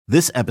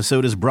This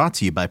episode is brought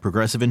to you by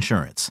Progressive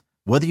Insurance.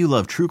 Whether you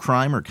love true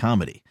crime or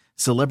comedy,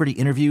 celebrity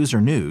interviews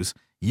or news,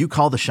 you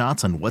call the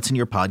shots on what's in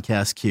your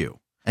podcast queue.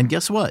 And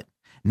guess what?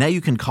 Now you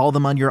can call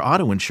them on your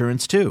auto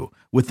insurance too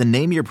with the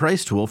Name Your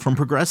Price tool from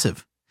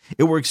Progressive.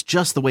 It works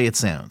just the way it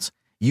sounds.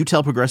 You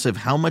tell Progressive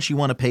how much you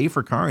want to pay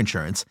for car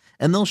insurance,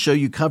 and they'll show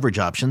you coverage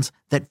options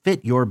that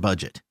fit your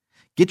budget.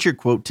 Get your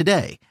quote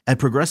today at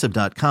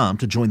Progressive.com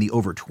to join the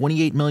over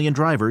 28 million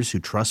drivers who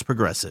trust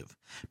Progressive.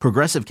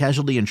 Progressive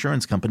Casualty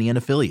Insurance Company and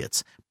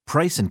Affiliates.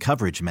 Price and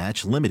coverage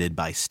match limited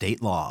by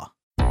state law.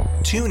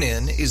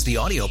 TuneIn is the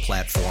audio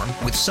platform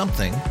with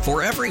something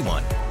for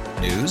everyone.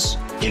 News.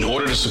 In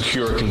order to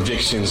secure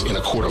convictions in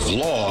a court of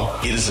law,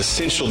 it is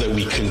essential that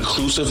we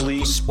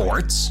conclusively.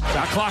 Sports.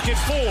 Got clock at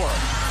 4.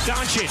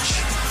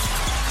 Doncic.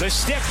 The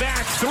step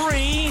back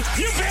 3.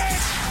 You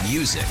bet.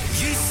 Music.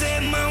 You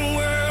set my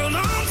world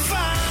on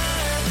fire.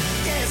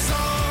 Yes,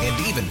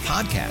 and even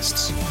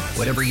podcasts.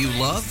 Whatever you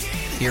love,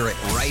 hear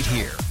it right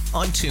here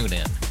on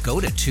TuneIn. Go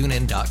to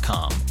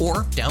TuneIn.com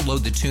or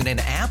download the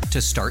TuneIn app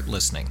to start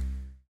listening.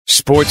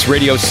 Sports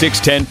Radio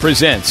 610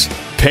 presents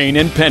Payne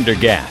and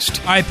Pendergast.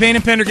 All right, Payne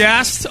and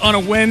Pendergast on a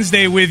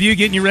Wednesday with you,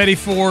 getting you ready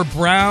for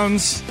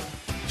Browns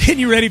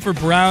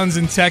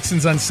and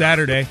Texans on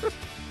Saturday.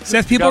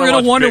 Seth, people are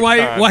going to wonder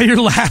why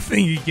you're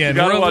laughing again.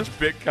 You got to watch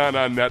BitCon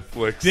on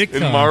Netflix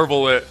BitCon. and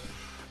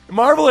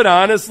marvel at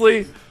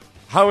honestly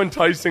how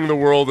enticing the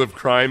world of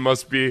crime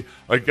must be,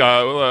 like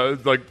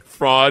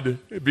fraud,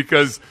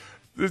 because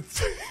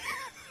it's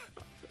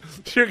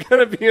you're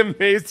going to be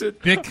amazed at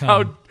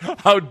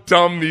how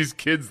dumb these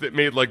kids that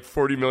made like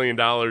 $40 million,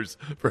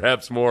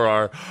 perhaps more,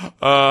 are.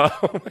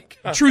 Oh my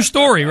God. True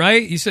story,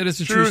 right? You said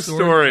it's a true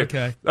story.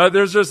 Okay.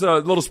 There's just a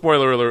little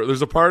spoiler alert.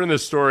 There's a part in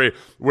this story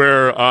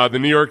where the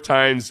New York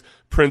Times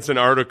prints an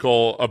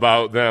article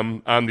about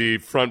them on the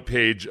front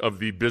page of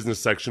the business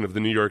section of the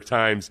New York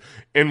Times,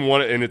 and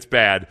it's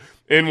bad.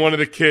 And one of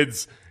the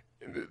kids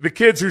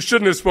who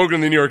shouldn't have spoken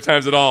in the New York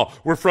Times at all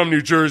were from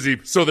New Jersey,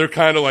 so they're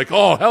kind of like,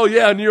 oh, hell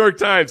yeah, New York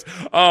Times.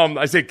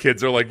 I say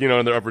kids, they're like,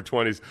 in their upper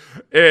 20s.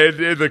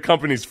 And the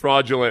company's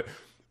fraudulent.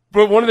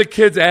 But one of the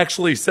kids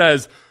actually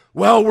says,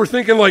 well, we're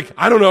thinking like,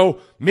 I don't know,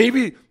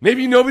 maybe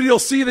nobody will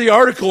see the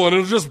article and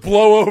it'll just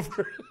blow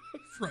over.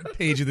 Front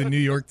page of the New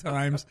York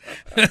Times.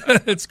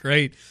 That's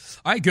great.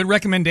 All right, good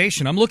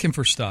recommendation. I'm looking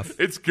for stuff.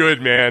 It's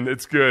good, man.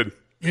 It's good.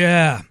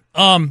 Yeah.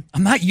 I'm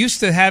not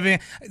used to having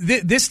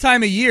this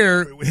time of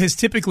year has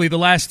typically the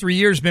last 3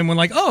 years been when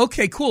like, oh,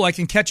 okay, cool, I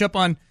can catch up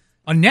on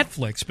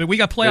Netflix, but we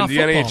got playoff the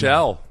football NHL.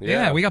 Now.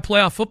 Yeah, we got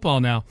playoff football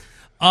now.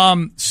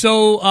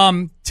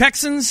 So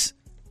Texans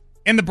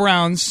and the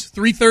Browns,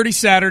 3:30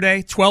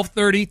 Saturday,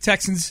 12:30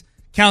 Texans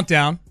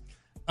countdown.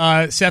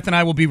 Seth and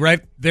I will be right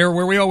there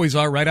where we always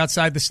are, right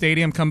outside the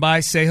stadium. Come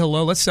by, say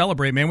hello, let's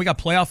celebrate, man. We got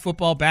playoff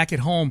football back at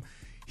home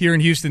here in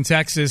Houston,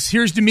 Texas.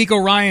 Here's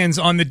DeMeco Ryans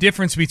on the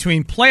difference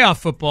between playoff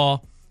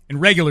football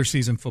and regular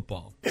season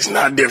football. It's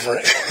not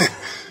different.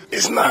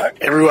 It's not.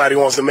 Everybody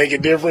wants to make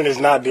it different. It's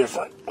not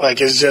different.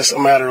 It's just a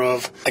matter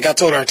of, like I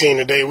told our team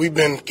today, we've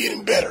been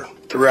getting better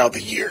throughout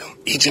the year.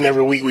 Each and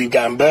every week we've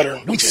gotten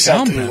better. We just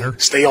have to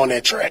stay on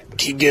that track.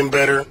 Keep getting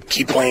better.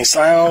 Keep playing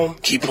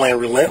sound. Keep playing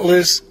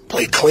relentless.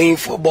 Play clean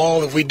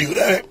football. If we do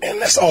that,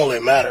 and that's all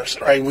that matters,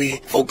 right? We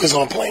focus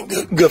on playing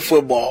good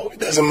football. It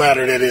doesn't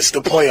matter that it's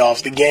the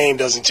playoffs. The game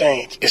doesn't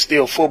change. It's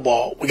still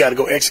football. We got to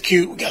go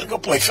execute. We got to go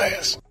play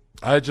fast.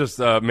 I just,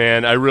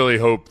 man, I really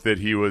hope that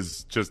he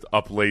was just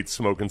up late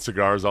smoking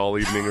cigars all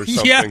evening or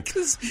something. Yeah,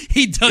 because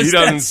he doesn't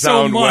that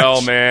sound so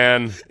well,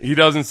 man.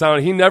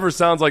 He never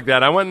sounds like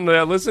that. I went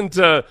and listened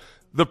to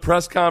the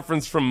press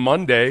conference from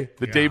Monday,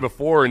 the day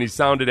before, and he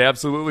sounded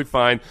absolutely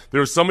fine. There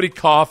was somebody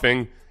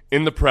coughing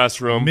in the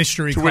press room,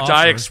 mystery to cougher. Which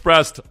I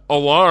expressed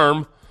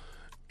alarm,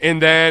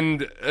 and then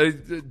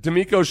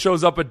DeMeco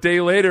shows up a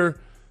day later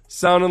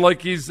sounding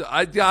like he's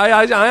I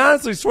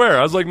honestly swear,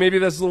 I was like, maybe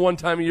this is the one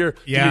time a year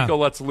DeMeco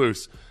lets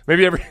loose.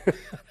 Maybe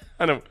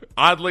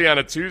oddly on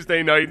a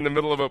Tuesday night in the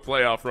middle of a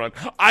playoff run.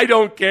 I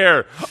don't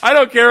care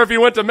if he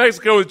went to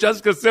Mexico with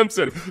Jessica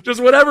Simpson.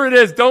 Just whatever it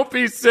is, don't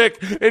be sick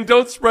and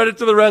don't spread it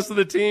to the rest of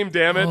the team,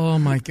 damn it. Oh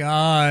my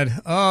God.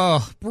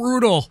 Oh,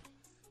 brutal.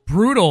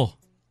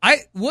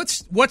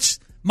 What's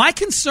my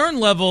concern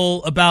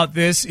level about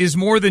this is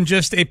more than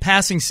just a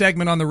passing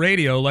segment on the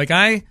radio. I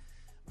think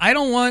I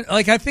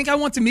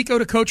want DeMeco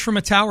to coach from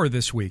a tower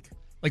this week,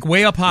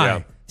 way up high.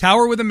 Yeah.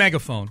 Tower with a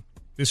megaphone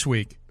this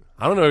week.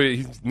 I don't know.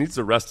 He needs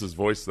to rest his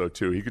voice, though,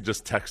 too. He could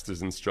just text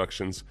his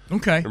instructions.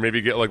 Okay. Or maybe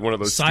get one of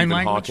those Sign Stephen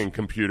language? Hawking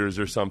computers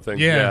or something.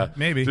 Yeah,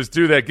 maybe. Just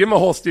do that. Give him a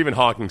whole Stephen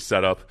Hawking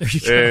setup.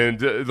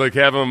 And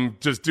have him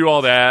just do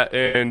all that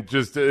and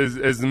just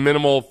as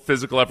minimal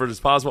physical effort as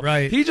possible.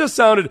 Right. He just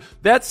sounded,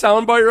 that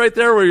soundbite right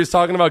there where he was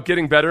talking about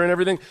getting better and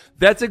everything,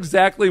 that's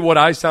exactly what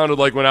I sounded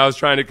like when I was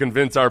trying to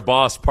convince our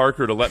boss,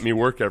 Parker, to let me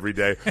work every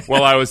day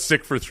while I was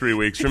sick for 3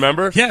 weeks.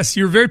 Remember? Yes,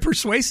 you were very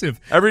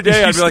persuasive. Every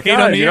day I'd be like,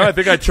 I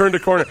think I turned a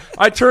corner.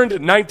 I turned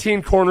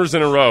 19 corners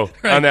in a row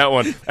on that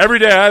one. Every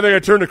day, I think I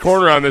turned a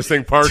corner on this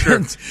thing, Parker.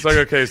 It's like,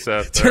 okay,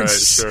 Seth. All right,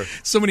 sure.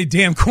 So many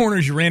damn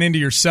corners you ran into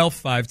yourself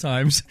 5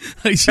 times.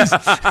 Like just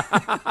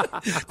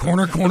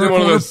corner. One of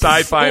those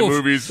sci-fi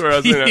movies where I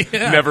was in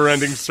a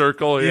never-ending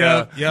circle.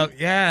 Yeah.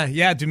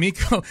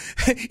 DeMeco.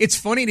 It's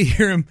funny to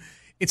hear him.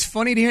 It's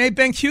funny to hear. Hey,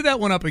 Ben, cue that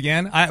one up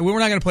again. We're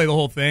not going to play the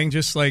whole thing.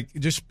 Just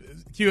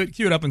cue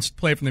it up and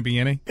play it from the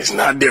beginning. It's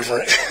not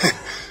different.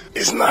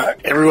 It's not.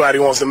 Everybody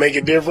wants to make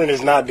it different.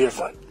 It's not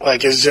different.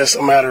 Like, it's just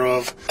a matter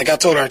of, like I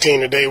told our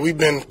team today, we've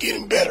been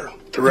getting better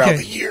throughout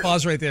the year.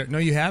 Pause right there. No,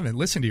 you haven't.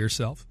 Listen to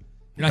yourself.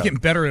 You're not getting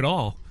better at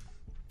all.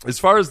 As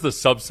far as the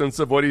substance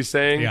of what he's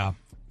saying,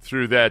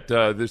 through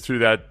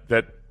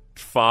that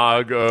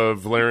fog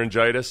of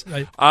laryngitis,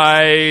 right.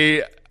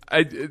 I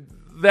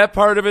that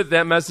part of it,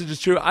 that message is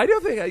true. I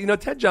don't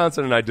think, Ted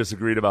Johnson and I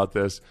disagreed about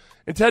this,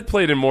 and Ted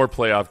played in more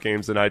playoff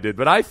games than I did,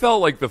 but I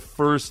felt like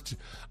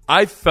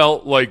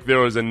there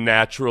was a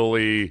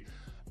naturally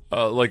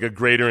like a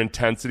greater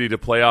intensity to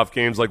playoff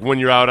games. Like when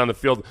you're out on the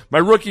field, my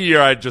rookie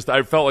year, I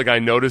felt like I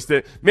noticed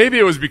it. Maybe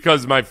it was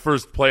because my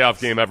first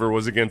playoff game ever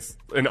was against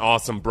an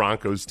awesome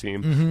Broncos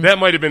team. Mm-hmm. That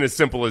might have been as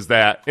simple as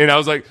that. And I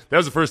was like, that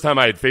was the first time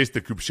I had faced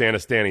the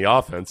Kupchanistani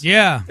offense.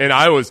 Yeah. And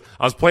I was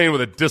playing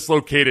with a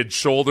dislocated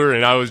shoulder,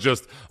 and I was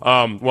just,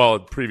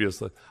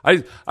 previously.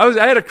 I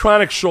had a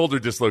chronic shoulder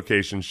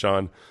dislocation,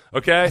 Sean.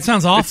 Okay? That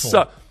sounds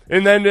awful.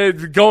 And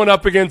then going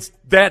up against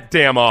that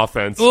damn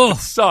offense, it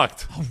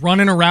sucked.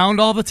 Running around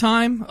all the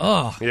time?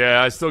 Ugh.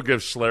 Yeah, I still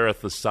give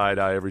Schlereth the side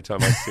eye every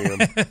time I see him.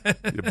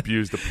 He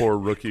abused the poor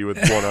rookie with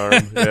one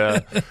arm.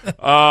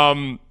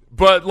 Yeah.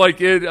 But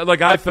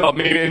I felt,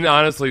 maybe, and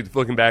honestly,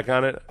 looking back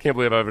on it, I can't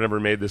believe I've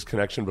never made this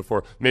connection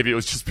before. Maybe it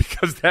was just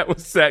because that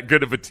was that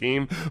good of a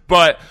team.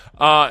 But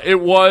it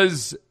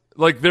was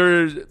like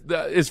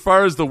as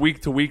far as the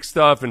week-to-week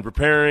stuff and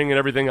preparing and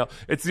everything else,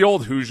 it's the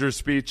old Hoosier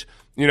speech.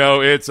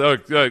 It's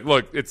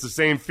look, it's the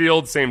same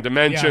field, same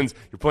dimensions. Yeah.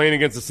 You're playing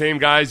against the same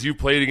guys you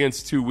played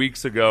against 2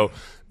 weeks ago.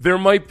 There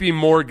might be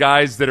more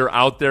guys that are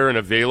out there and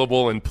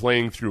available and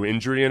playing through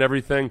injury and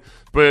everything,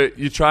 but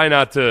you try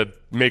not to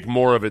make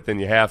more of it than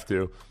you have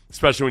to,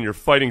 especially when you're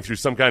fighting through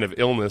some kind of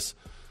illness.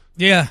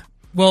 Yeah.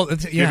 Well,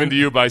 given to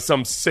you by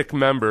some sick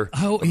member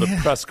of the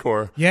press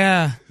corps.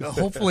 Yeah.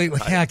 Hopefully,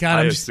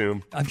 I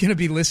assume. I'm going to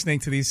be listening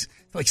to these.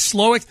 Like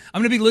Slowik,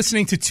 I'm going to be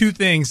listening to 2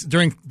 things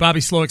during Bobby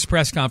Slowik's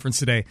press conference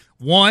today.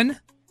 One,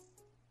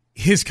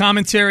 his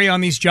commentary on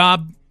these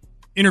job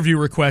interview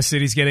requests that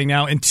he's getting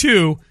now. And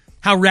 2,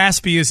 how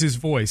raspy is his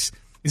voice.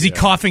 Is he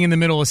coughing in the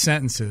middle of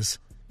sentences?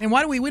 And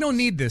why do we don't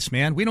need this,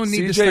 man. We don't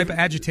need this type of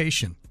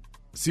agitation.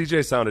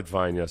 CJ sounded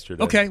fine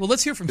yesterday. Okay, well,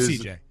 let's hear from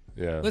CJ.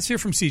 Yeah. Let's hear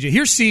from CJ.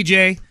 Here's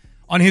CJ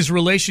on his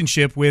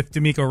relationship with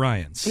DeMeco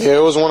Ryans. Yeah,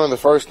 it was one of the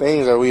first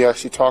things that we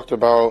actually talked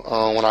about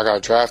when I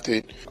got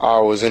drafted. I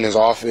was in his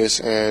office,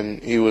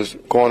 and he was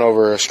going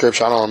over a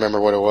scripture. I don't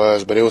remember what it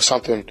was, but it was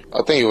something,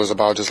 I think it was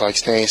about just like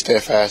staying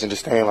steadfast and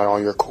just staying like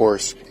on your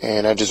course.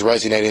 And that just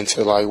resonated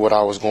into like what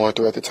I was going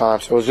through at the time.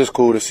 So it was just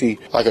cool to see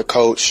like a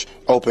coach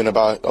open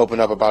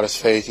up about his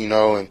faith, and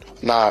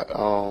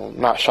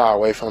not shy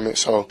away from it.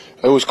 So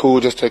it was cool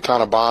just to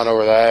kind of bond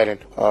over that.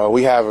 And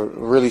we have a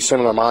really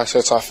similar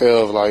mindsets, I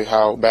feel, of like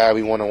how bad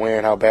we want to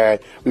win, how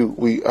bad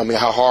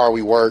how hard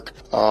we work,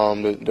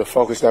 the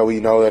focus that we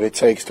know that it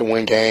takes to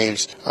win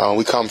games.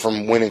 We come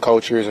from winning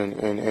cultures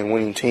and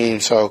winning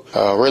teams. So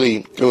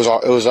really, it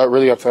was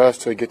really up to us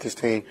to get this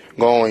team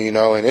going,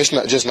 and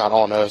it's not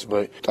on us,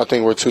 but I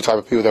think we're 2 type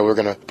of people that we're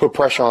going to put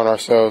pressure on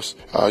ourselves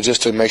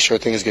just to make sure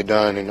things get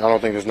done. And I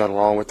don't think there's nothing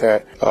wrong with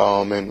that.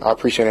 And I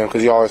appreciate him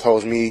because he always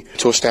holds me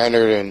to a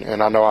standard,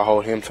 and I know I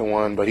hold him to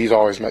one, but he's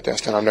always met that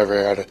standard. I've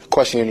never had to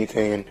question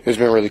anything, and it's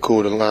been really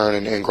cool to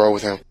learn and grow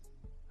with him.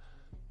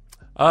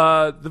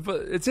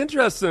 It's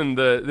interesting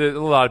that a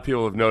lot of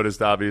people have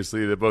noticed,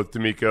 obviously, that both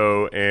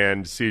DeMeco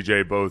and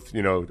CJ both,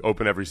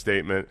 open every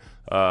statement,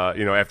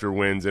 after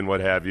wins and what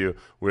have you,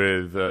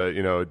 with,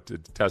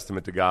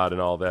 testament to God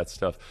and all that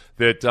stuff.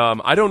 That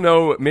I don't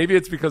know, maybe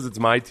it's because it's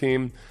my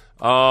team,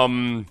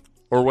 or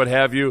what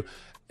have you.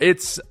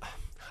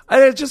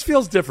 It just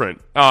feels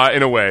different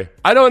in a way.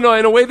 I don't know,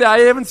 in a way that I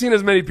haven't seen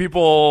as many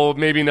people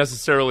maybe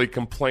necessarily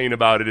complain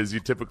about it as you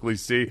typically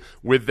see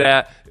with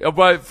that.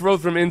 But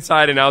both from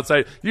inside and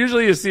outside,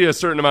 usually you see a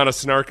certain amount of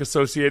snark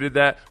associated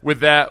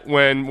with that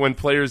when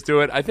players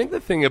do it. I think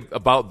the thing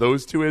about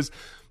those 2 is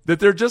that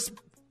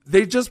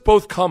they just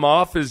both come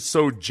off as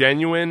so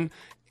genuine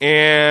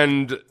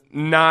and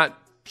not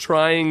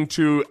trying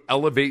to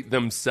elevate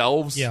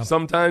themselves. Yeah.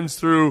 Sometimes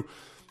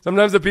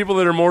the people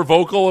that are more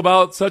vocal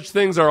about such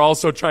things are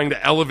also trying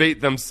to elevate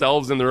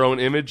themselves in their own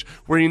image,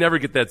 where you never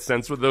get that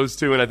sense with those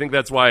 2. And I think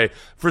that's why,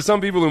 for some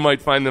people who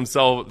might find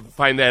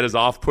that as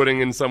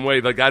off-putting in some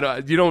way, like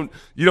you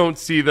don't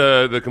see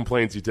the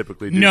complaints you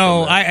typically do.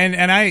 No,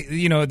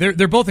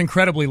 they're both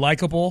incredibly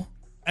likable.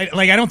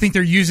 I don't think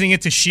they're using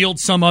it to shield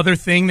some other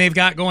thing they've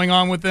got going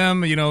on with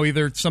them.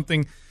 Either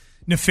something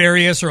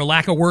nefarious or a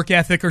lack of work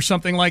ethic or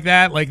something like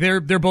that. Like they're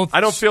both.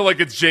 I don't feel like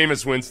it's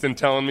Jameis Winston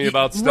telling me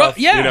about stuff.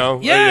 Yeah, you know?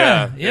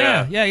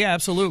 Yeah.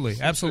 Absolutely.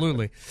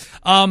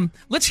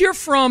 Let's hear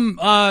from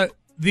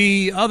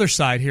the other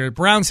side here.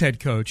 Browns head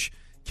coach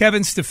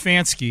Kevin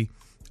Stefanski.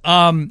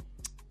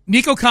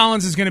 Nico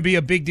Collins is going to be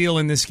a big deal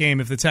in this game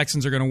if the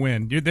Texans are going to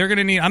win. They're going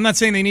to need. I'm not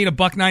saying they need a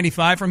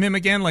 $195 from him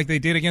again like they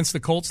did against the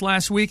Colts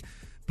last week,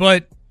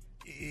 but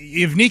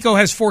if Nico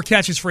has 4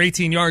 catches for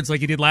 18 yards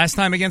like he did last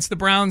time against the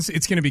Browns,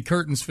 it's going to be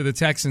curtains for the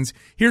Texans.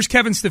 Here's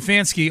Kevin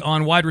Stefanski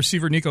on wide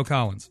receiver Nico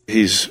Collins.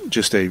 He's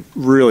just a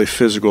really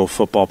physical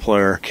football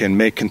player, can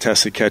make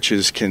contested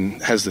catches,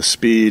 has the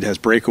speed, has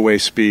breakaway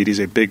speed. He's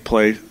a big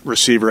play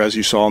receiver, as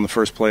you saw in the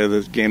first play of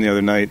the game the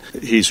other night.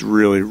 He's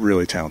really,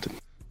 really talented.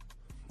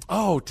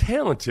 Oh,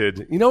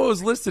 talented. You know, it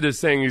was listed as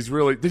saying he's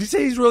really – did he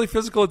say he's really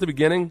physical at the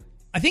beginning?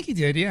 I think he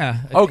did, yeah.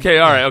 Okay,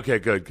 all right. Okay,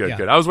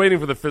 good. I was waiting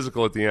for the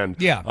physical at the end.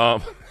 Yeah.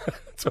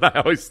 That's what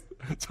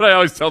I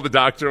always tell the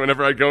doctor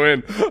whenever I go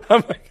in.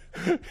 I'm like,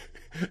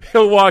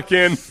 he'll walk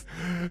in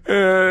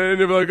and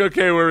he'll be like,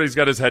 okay, where he's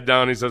got his head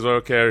down. He says,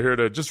 okay, I'm here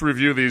to just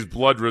review these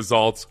blood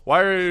results.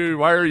 Why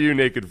are you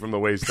naked from the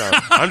waist down?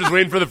 I'm just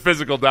waiting for the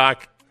physical,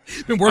 doc.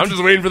 I'm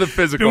just waiting for the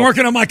physical. Been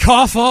working on my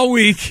cough all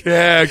week.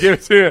 Yeah,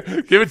 give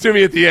it to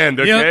me at the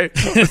end, okay?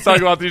 Yep. Let's talk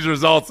about these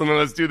results and then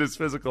let's do this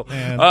physical.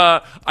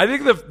 I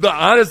think the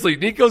honestly,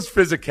 Nico's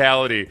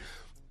physicality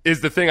is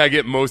the thing I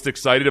get most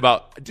excited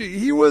about.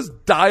 He was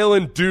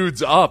dialing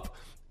dudes up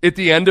at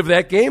the end of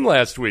that game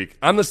last week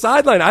on the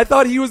sideline. I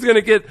thought he was going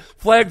to get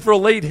flagged for a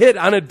late hit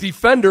on a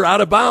defender out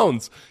of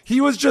bounds.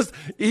 He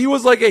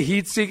was like a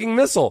heat-seeking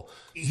missile.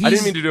 I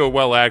didn't mean to do a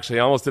well actually.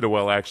 I almost did a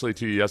well actually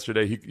to you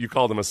yesterday. You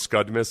called him a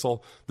Scud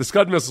missile. The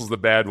Scud missile's the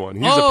bad one.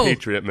 He's a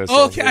Patriot missile.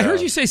 Okay, yeah. I heard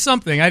you say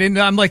something. I didn't.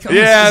 I'm like, and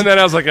then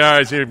I was like, all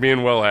right, so you're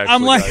being well actually.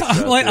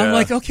 I'm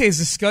like, okay, is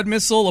the Scud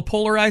missile a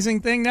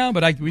polarizing thing now?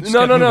 But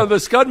no. The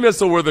Scud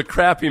missile were the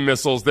crappy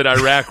missiles that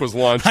Iraq was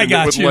launching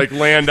that would like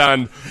land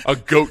on a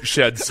goat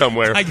shed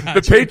somewhere.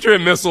 The Patriot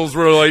missiles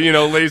were like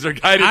laser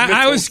guided.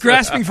 I was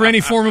grasping for any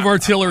form of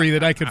artillery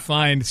that I could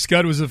find.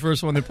 Scud was the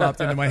first one that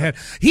popped into my head.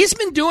 He's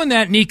been doing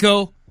that,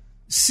 Nico,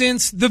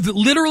 since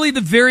literally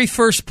the very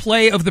first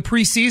play of the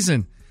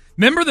preseason.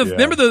 Remember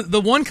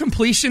the one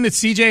completion that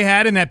CJ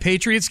had in that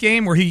Patriots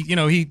game where he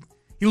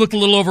looked a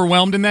little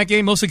overwhelmed in that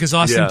game, mostly because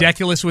Austin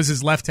Deculus was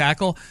his left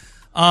tackle.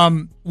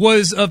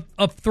 Was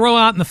a throw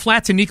out in the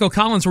flat to Nico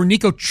Collins where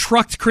Nico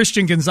trucked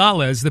Christian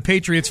Gonzalez, the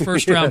Patriots'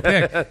 first round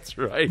pick. That's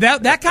right.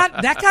 That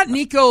got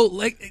Nico,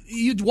 like,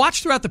 you'd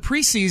watch throughout the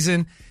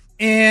preseason,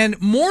 and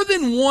more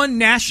than one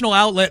national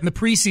outlet in the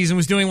preseason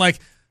was doing like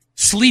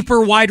sleeper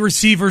wide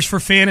receivers for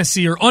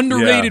fantasy or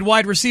underrated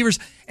wide receivers,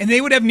 and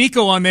they would have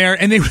Nico on there,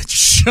 and they would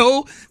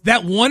show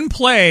that one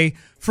play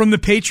from the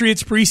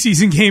Patriots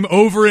preseason game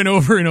over and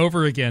over and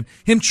over again.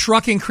 Him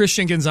trucking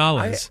Christian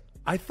Gonzalez.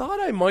 I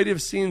thought I might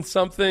have seen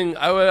something.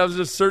 I was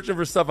just searching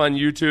for stuff on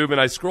YouTube, and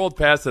I scrolled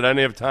past it. I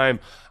didn't have time.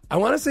 I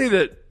want to say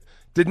that,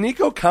 did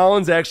Nico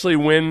Collins actually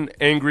win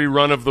Angry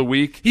Run of the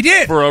Week? He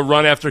did. For a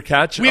run after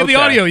catch? We have the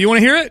audio. You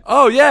want to hear it?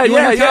 Oh, yeah.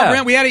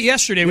 Brand? We had it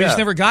yesterday. We just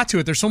never got to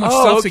it. There's so much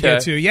stuff to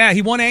get to. Yeah,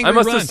 he won Angry Run.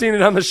 I must have seen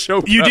it on the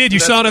show prep. You did. You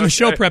saw it on the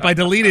show prep. I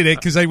deleted it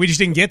because we just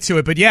didn't get to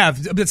it. But yeah,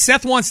 but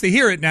Seth wants to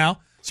hear it now.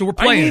 So we're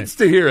playing needs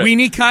to hear it. We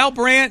need Kyle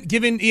Brandt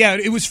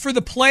it was for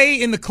the play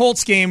in the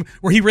Colts game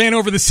where he ran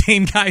over the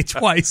same guy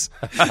twice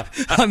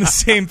on the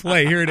same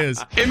play. Here it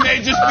is. It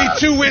may just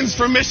be 2 wins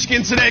for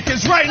Michigan today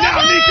because right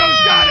now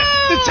Nico's got it.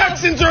 The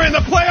Texans are in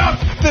the playoff.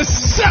 The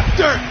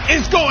scepter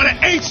is going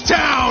to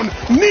H-Town.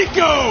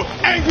 Nico,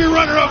 Angry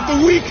Runner of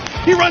the Week.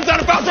 He runs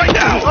out of bounds right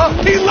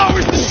now. He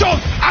lowers the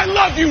shoulder. I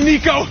love you,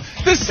 Nico.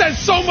 This says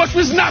so much.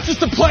 It's not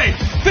just a play.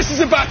 This is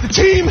about the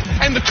team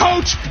and the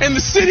coach and the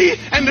city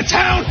and the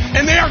town,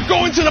 and they are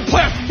going to the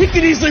playoffs. He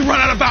could easily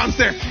run out of bounds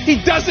there. He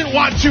doesn't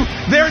want to.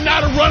 They're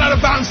not a run out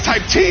of bounds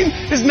type team.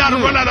 He's not a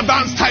run out of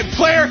bounds type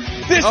player.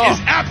 This is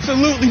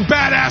absolutely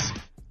badass.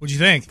 What'd you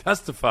think?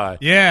 Testify.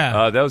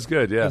 Yeah. That was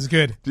good, yeah. That was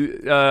good.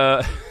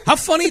 How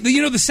funny,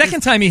 the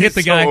second time he hit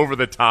the guy. So over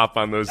the top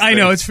on those things. I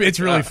know, it's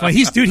really funny.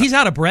 He's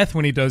out of breath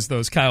when he does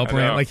those, Kyle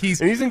Brandt. And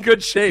he's in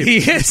good shape. He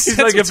is. He's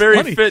like a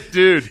very fit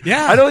dude.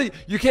 Yeah.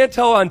 You can't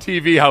tell on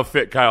TV how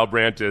fit Kyle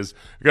Brandt is.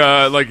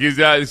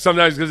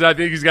 Sometimes because I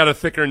think he's got a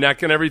thicker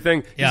neck and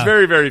everything. Yeah. He's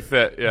very, very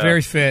fit. Yeah.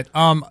 Very fit.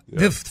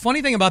 The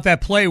funny thing about that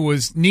play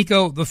was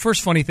the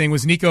first funny thing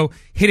was Nico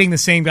hitting the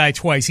same guy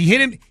twice. He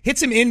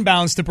hits him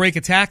inbounds to break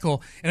a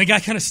tackle, and the guy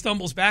kind of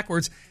stumbles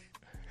backwards.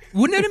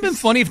 Wouldn't it have been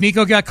funny if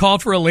Nico got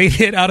called for a late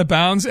hit out of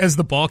bounds as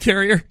the ball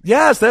carrier?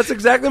 Yes, that's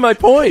exactly my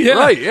point. Yeah.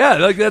 Right, yeah.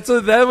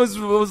 That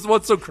was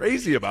what's so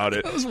crazy about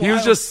it. He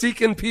was just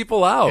seeking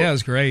people out. Yeah, it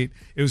was great.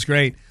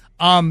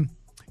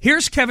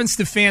 Here's Kevin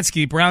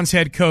Stefanski, Browns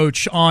head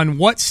coach, on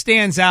what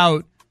stands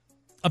out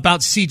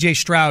about C.J.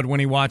 Stroud when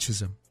he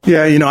watches him.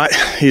 Yeah,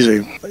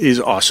 he's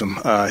awesome.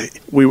 I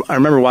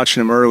remember watching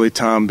him early,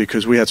 Tom,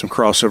 because we had some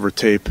crossover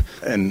tape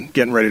and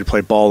getting ready to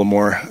play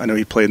Baltimore. I know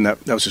he played in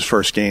that was his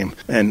first game.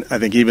 And I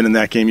think even in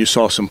that game you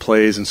saw some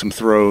plays and some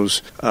throws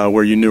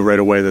where you knew right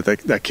away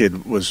that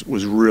kid was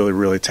really,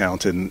 really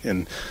talented.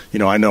 And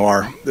I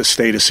know the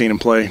state has seen him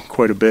play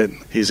quite a bit.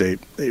 He's a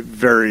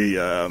very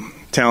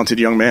talented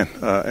young man.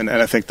 And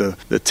I think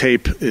the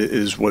tape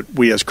is what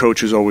we as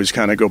coaches always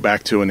kind of go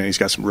back to, and he's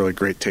got some really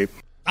great tape.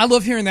 I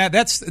love hearing that.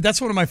 That's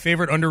one of my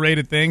favorite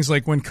underrated things.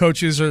 Like when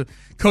coaches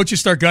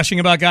start gushing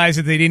about guys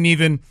that they didn't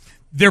even,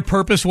 their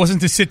purpose wasn't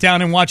to sit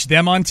down and watch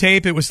them on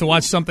tape. It was to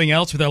watch something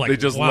else. Where they're like, they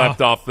just wow,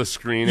 left off the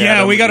screen.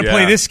 Yeah, we got to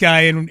play this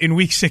guy in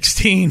week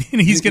 16,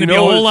 and he's going to be a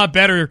whole lot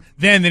better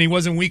then than he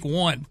was in week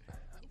 1.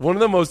 One of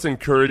the most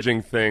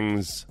encouraging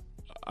things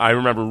I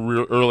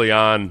remember early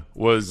on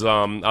was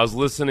I was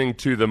listening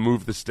to the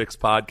Move the Sticks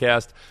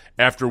podcast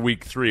after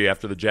week 3,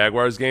 after the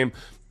Jaguars game,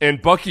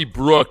 and Bucky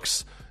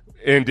Brooks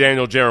and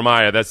Daniel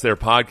Jeremiah, that's their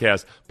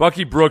podcast.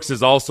 Bucky Brooks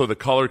is also the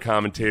color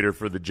commentator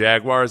for the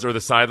Jaguars, or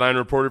the sideline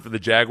reporter for the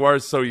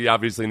Jaguars, so he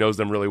obviously knows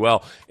them really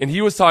well. And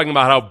he was talking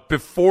about how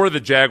before the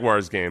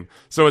Jaguars game,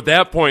 so at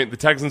that point, the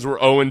Texans were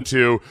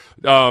 0-2.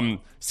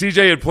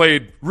 CJ had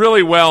played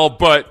really well,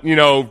 but,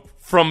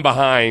 from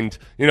behind,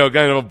 kind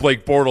of a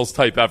Blake Bortles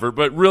type effort,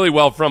 but really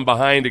well from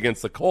behind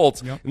against the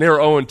Colts, and they were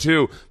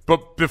 0-2.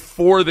 But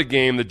before the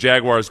game, the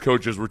Jaguars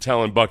coaches were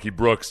telling Bucky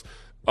Brooks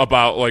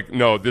about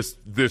no, this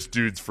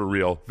dude's for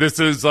real. This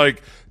is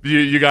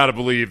you got to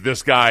believe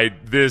this guy.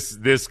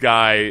 This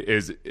guy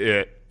is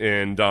it.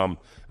 And I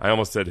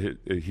almost said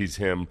he's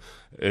him.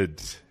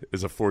 It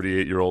is a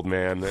 48-year-old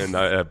man, and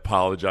I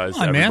apologize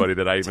to everybody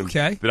that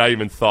I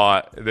even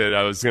thought that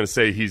I was going to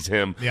say he's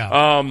him.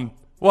 Yeah.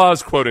 Well, I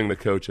was quoting the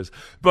coaches,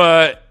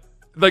 but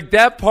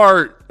that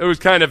part, it was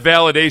kind of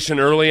validation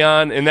early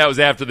on, and that was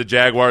after the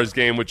Jaguars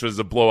game, which was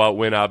a blowout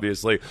win,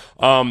 obviously.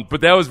 But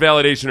that was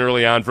validation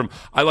early on from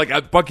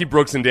Bucky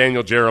Brooks and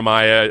Daniel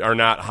Jeremiah are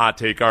not hot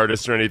take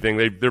artists or anything.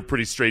 They're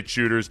pretty straight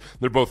shooters.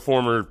 They're both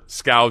former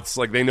scouts.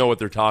 They know what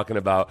they're talking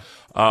about.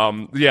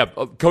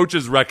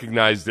 Coaches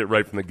recognized it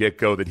right from the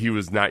get-go that he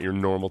was not your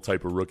normal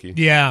type of rookie.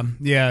 Yeah,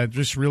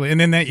 just really. And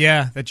then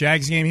that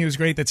Jags game, he was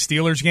great. That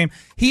Steelers game,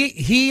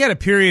 he had a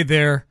period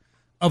there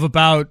of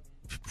about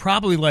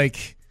probably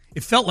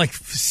it felt like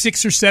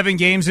 6 or 7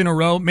 games in a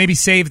row, maybe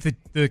save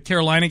the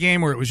Carolina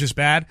game where it was just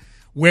bad,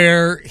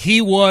 where he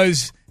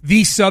was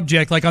the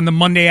subject, on the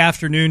Monday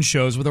afternoon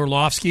shows with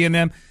Orlovsky and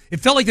them.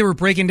 It felt like they were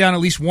breaking down at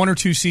least 1 or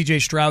 2 C.J.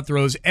 Stroud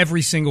throws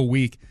every single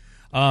week.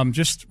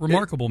 Just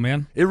remarkable,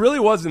 man. It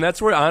really was, and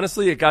that's where,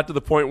 honestly, it got to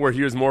the point where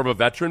he was more of a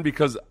veteran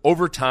because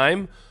over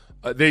time,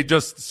 they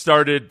just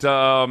started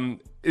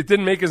it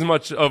didn't make as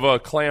much of a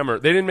clamor.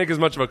 They didn't make as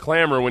much of a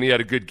clamor when he had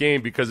a good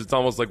game because it's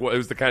almost like it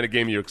was the kind of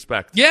game you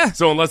expect. Yeah.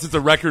 So unless it's a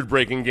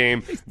record-breaking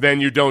game,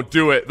 then you don't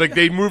do it.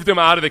 They moved him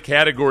out of the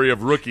category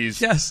of rookies.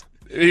 Yes.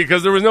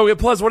 Because there was no –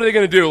 plus, what are they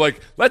going to do?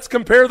 Let's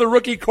compare the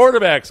rookie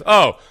quarterbacks.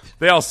 Oh,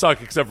 they all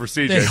suck except for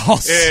CJ. They all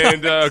suck.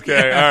 And,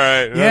 okay, yeah.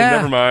 All right. Yeah.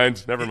 Never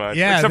mind.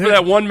 Yeah, except for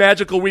that one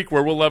magical week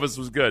where Will Levis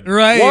was good.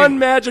 Right. One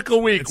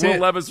magical week Will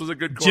Levis was a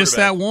good quarterback.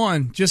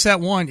 Just that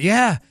one.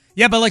 Yeah.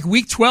 Yeah, but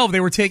week 12,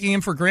 they were taking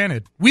him for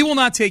granted. We will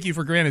not take you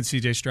for granted,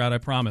 CJ Stroud, I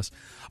promise.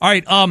 All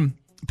right,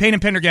 Payne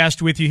and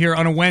Pendergast with you here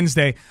on a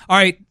Wednesday. All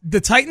right, the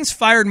Titans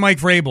fired Mike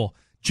Vrabel.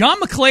 John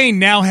McClain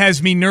now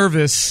has me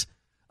nervous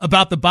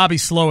about the Bobby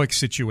Slowik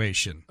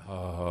situation.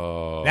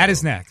 Oh. That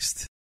is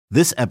next.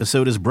 This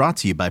episode is brought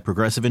to you by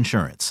Progressive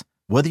Insurance.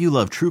 Whether you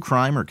love true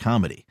crime or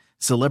comedy,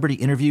 celebrity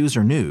interviews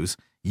or news,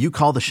 you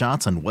call the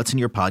shots on what's in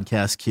your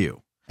podcast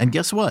queue. And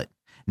guess what?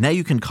 Now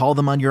you can call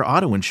them on your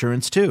auto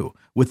insurance, too,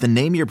 with the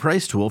Name Your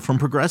Price tool from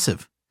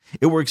Progressive.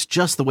 It works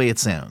just the way it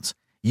sounds.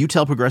 You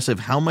tell Progressive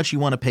how much you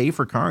want to pay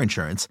for car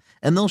insurance,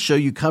 and they'll show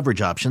you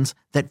coverage options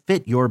that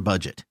fit your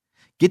budget.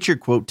 Get your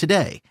quote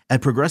today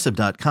at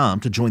Progressive.com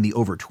to join the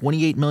over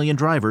 28 million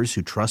drivers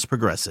who trust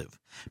Progressive.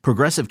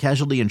 Progressive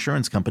Casualty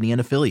Insurance Company and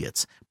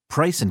Affiliates.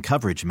 Price and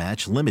coverage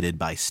match limited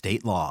by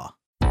state law.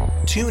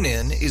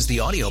 TuneIn is the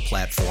audio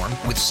platform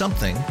with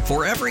something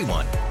for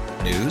everyone.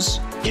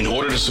 News. In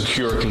order to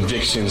secure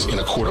convictions in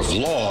a court of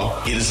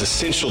law, it is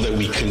essential that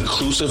we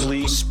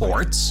conclusively.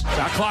 Sports.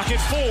 Got clock at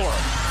 4.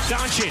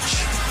 Doncic.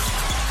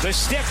 The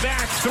step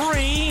back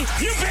 3.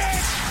 You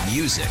bet.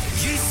 Music.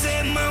 You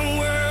set my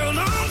world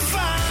on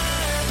fire.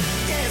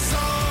 Yes,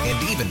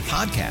 and even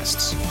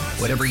podcasts.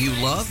 Whatever you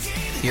love,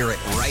 hear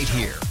it right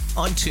here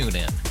on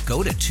TuneIn.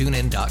 Go to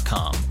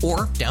TuneIn.com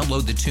or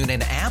download the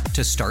TuneIn app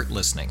to start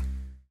listening.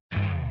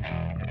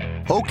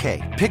 Okay,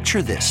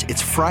 picture this.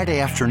 It's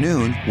Friday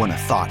afternoon when a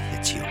thought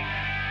hits you.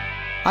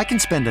 I can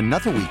spend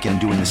another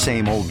weekend doing the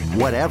same old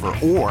whatever,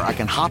 or I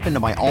can hop into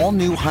my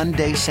all-new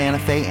Hyundai Santa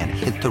Fe and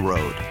hit the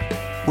road.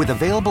 With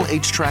available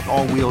H-Track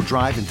all-wheel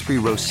drive and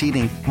 3-row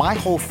seating, my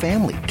whole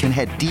family can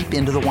head deep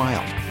into the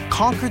wild.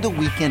 Conquer the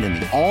weekend in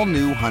the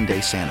all-new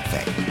Hyundai Santa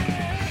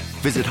Fe.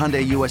 Visit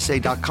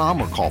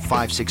HyundaiUSA.com or call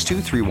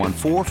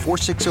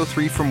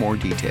 562-314-4603 for more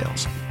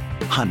details.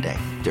 Hyundai,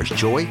 there's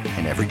joy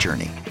in every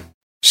journey.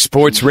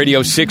 Sports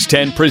Radio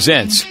 610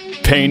 presents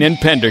Payne and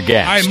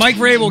Pendergast. All right, Mike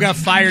Vrabel got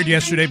fired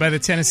yesterday by the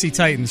Tennessee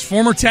Titans.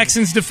 Former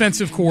Texans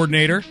defensive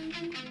coordinator,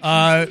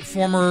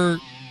 former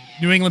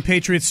New England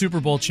Patriots Super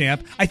Bowl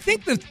champ. I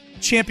think the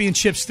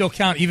championships still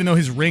count, even though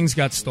his rings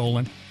got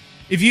stolen.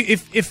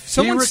 If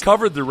someone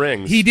recovered the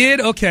rings, he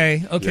did.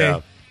 Okay.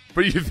 Yeah.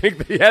 But you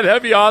think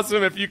that'd be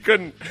awesome if you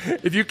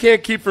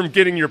can't keep from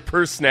getting your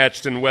purse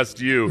snatched in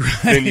West U,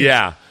 then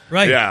yeah.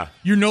 Right. Yeah.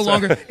 You're no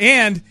longer,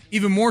 and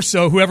even more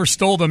so, whoever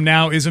stole them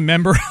now is a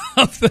member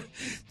of the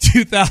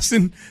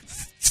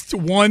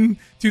 2001,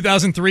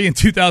 2003, and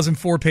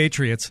 2004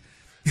 Patriots.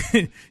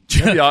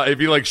 If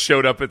he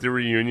showed up at the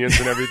reunions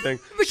and everying,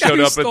 showed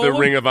up at the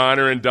Ring of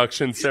Honor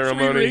induction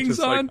ceremony,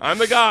 just on. I'm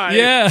the guy.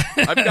 Yeah.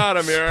 I've got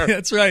him here.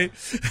 That's right.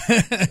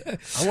 I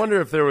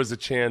wonder if there was a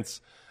chance.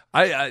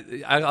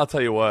 I'll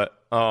tell you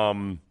what.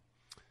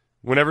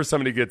 Whenever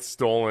somebody gets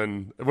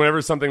stolen,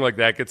 whenever something like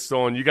that gets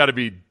stolen, you got to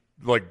be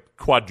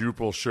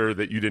quadruple sure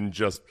that you didn't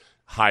just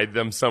hide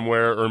them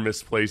somewhere or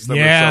misplace them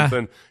or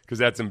something, because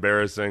that's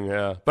embarrassing.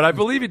 Yeah, but I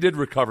believe he did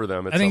recover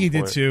them. I think he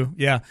did too.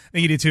 Yeah, I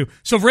think he did too.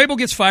 So Vrabel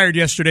gets fired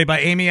yesterday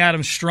by Amy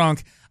Adams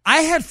Strunk.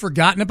 I had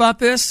forgotten about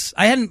this.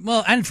 I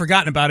hadn't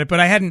forgotten about it, but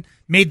I hadn't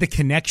made the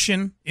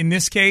connection in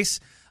this case.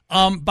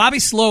 Bobby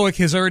Slowik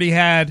has already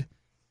had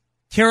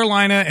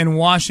Carolina and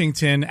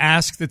Washington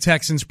ask the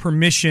Texans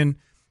permission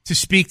to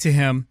speak to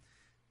him.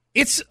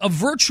 It's a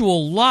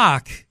virtual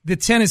lock that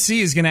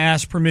Tennessee is going to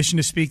ask permission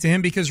to speak to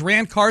him, because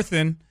Rand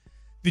Carthen,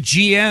 the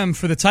GM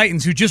for the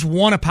Titans, who just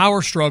won a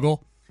power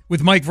struggle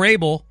with Mike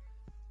Vrabel,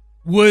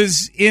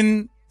 was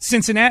in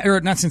San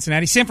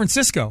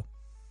Francisco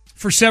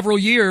for several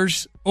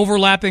years,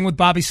 overlapping with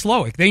Bobby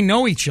Slowik. They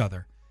know each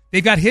other.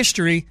 They've got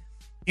history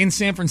in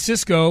San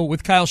Francisco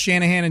with Kyle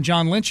Shanahan and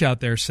John Lynch out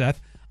there,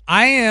 Seth.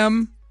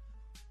 I'm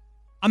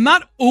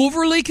not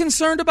overly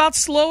concerned about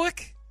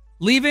Slowik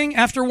leaving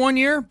after 1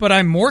 year, but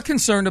I'm more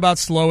concerned about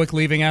Slowik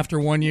leaving after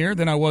 1 year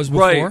than I was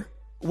before. Right.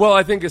 Well,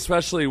 I think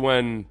especially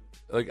when,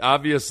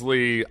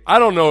 obviously, I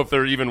don't know if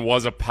there even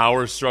was a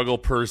power struggle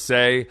per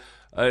se.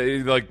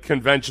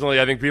 Conventionally,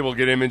 I think people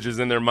get images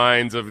in their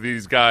minds of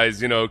these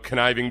guys,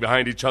 conniving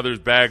behind each other's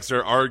backs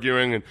or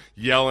arguing and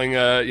yelling,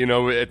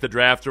 at the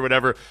draft or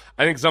whatever.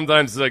 I think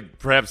sometimes,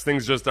 perhaps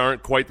things just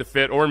aren't quite the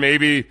fit, or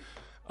maybe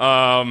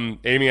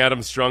Amy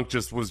Adams Strunk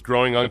just was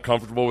growing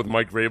uncomfortable with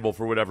Mike Vrabel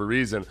for whatever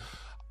reason.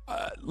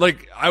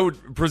 I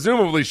would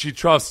presumably she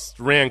trusts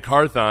Rand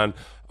Carthen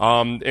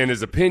and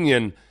his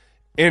opinion,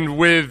 and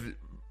with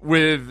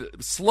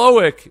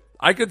Slowik,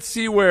 I could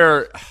see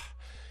where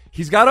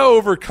he's got to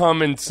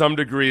overcome in some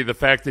degree the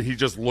fact that he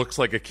just looks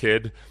like a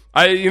kid.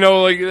 It's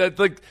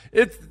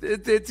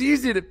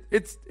easy to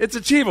it's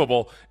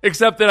achievable,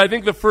 except that I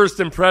think the first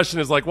impression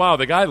is wow,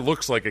 the guy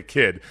looks like a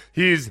kid.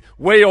 He's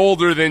way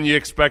older than you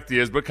expect he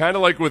is, but kind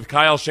of like with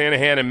Kyle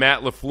Shanahan and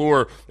Matt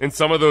LaFleur and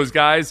some of those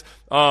guys,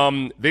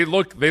 they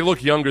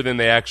look younger than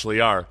they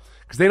actually are,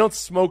 because they don't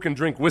smoke and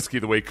drink whiskey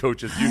the way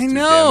coaches used to.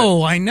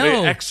 I know.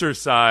 They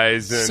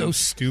exercise and so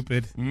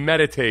stupid.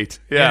 Meditate.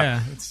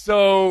 Yeah.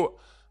 So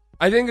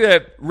I think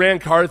that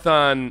Rand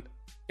Carthen,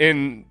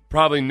 in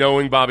probably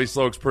knowing Bobby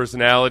Slowik's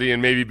personality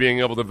and maybe being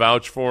able to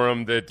vouch for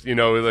him that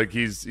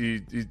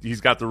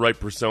he's got the right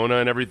persona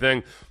and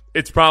everything,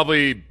 it's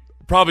probably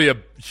a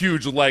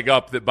huge leg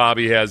up that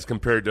Bobby has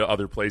compared to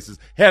other places,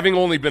 having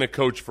only been a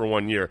coach for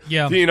 1 year.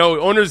 Yeah.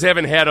 Owners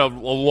haven't had a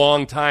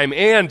long time,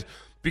 and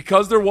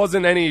because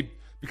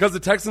because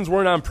the Texans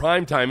weren't on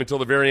prime time until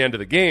the very end of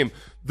the game,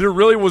 there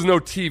really was no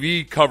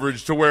TV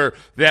coverage to where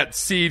that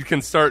seed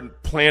can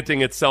start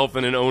planting itself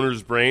in an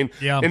owner's brain.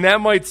 Yeah. And that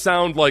might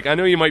sound I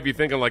know you might be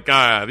thinking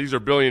these are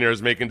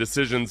billionaires making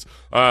decisions,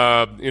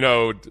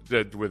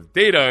 with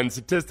data and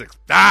statistics.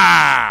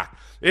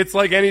 It's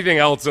like anything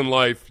else in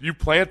life. You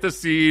plant the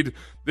seed,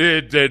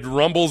 it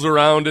rumbles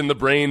around in the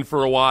brain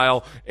for a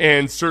while,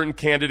 and certain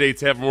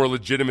candidates have more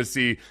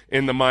legitimacy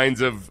in the minds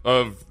of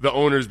the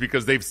owners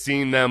because they've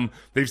seen them,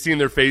 they've seen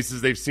their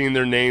faces, they've seen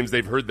their names,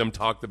 they've heard them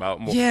talked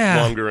about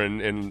longer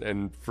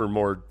and for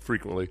more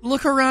frequently.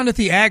 Look around at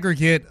the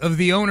aggregate of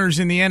the owners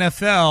in the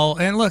NFL,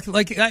 and look,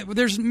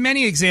 there's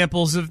many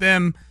examples of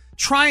them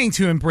trying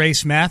to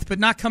embrace math, but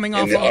not coming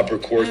off. In the upper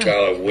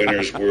quartile of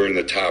winners, we're in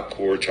the top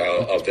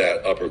quartile of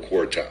that upper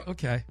quartile.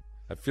 Okay.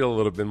 I feel a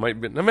little bit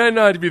might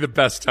not be the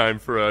best time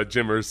for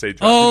Jim Irsay.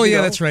 Oh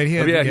yeah, that's right.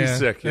 He's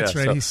sick. That's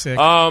right. He's sick.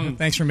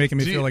 Thanks for making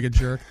me feel like a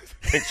jerk.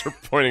 Thanks for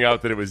pointing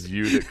out that it was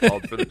you that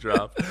called for the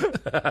drop.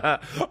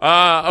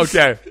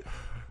 Okay.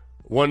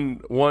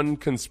 One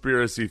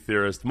conspiracy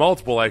theorist,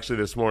 multiple actually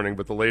this morning,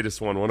 but the latest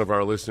one of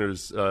our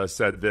listeners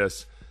said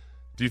this: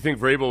 do you think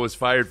Vrabel was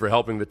fired for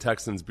helping the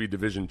Texans be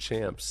division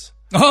champs?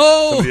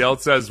 Somebody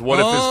else says, what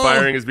if his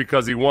firing is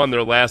because he won?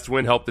 Their last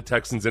win helped the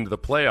Texans into the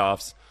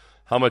playoffs.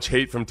 How much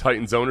hate from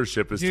Titans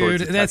ownership is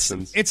towards the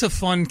Texans? It's a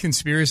fun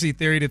conspiracy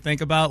theory to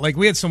think about.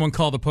 We had someone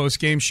call the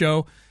post-game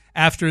show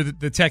after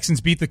the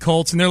Texans beat the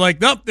Colts, and they're like,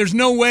 nope, there's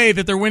no way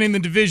that they're winning the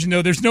division,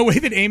 though. There's no way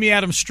that Amy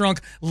Adams Strunk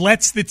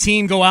lets the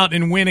team go out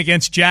and win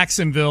against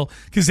Jacksonville,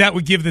 because that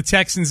would give the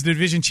Texans the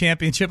division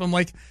championship. I'm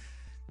like,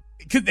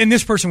 and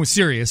this person was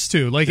serious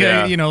too. Like,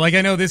 Yeah. like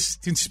I know this.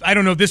 I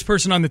don't know this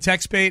person on the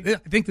text page. I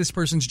think this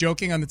person's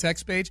joking on the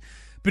text page,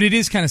 but it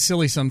is kind of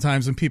silly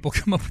sometimes when people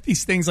come up with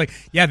these things. Like,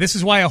 yeah, this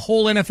is why a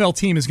whole NFL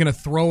team is going to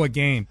throw a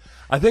game.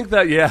 I think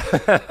that, yeah.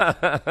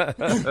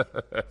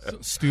 So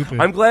stupid.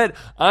 I'm glad.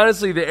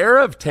 Honestly, the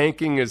era of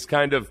tanking is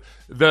kind of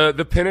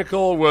the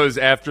pinnacle was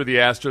after the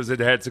Astros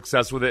had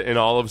success with it in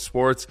all of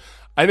sports.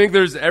 I think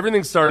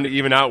everything's starting to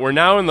even out. We're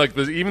now in like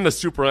even the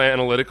super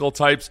analytical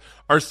types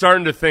are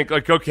starting to think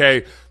like,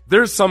 okay,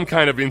 there's some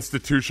kind of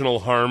institutional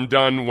harm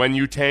done when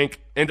you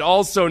tank. And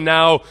also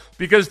now,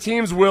 because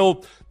teams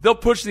they'll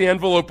push the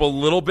envelope a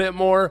little bit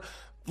more,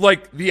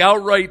 like the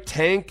outright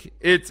tank,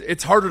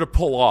 it's harder to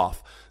pull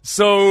off.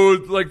 So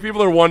like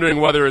people are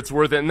wondering whether it's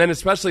worth it. And then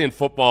especially in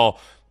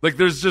football, like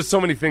there's just so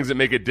many things that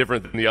make it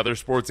different than the other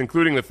sports,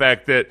 including the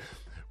fact that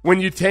when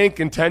you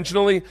tank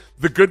intentionally,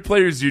 the good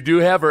players you do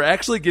have are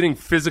actually getting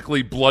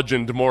physically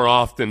bludgeoned more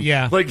often.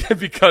 Yeah. Like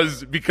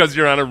because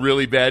you're on a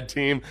really bad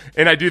team.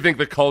 And I do think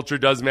the culture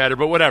does matter,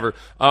 but whatever.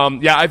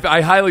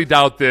 I highly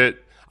doubt that.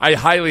 I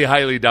highly,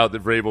 highly doubt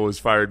that Vrabel was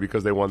fired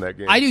because they won that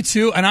game. I do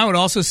too, and I would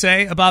also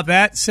say about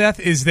that, Seth,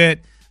 is that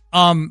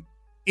I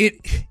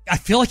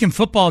feel like in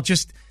football,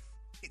 just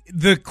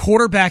the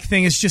quarterback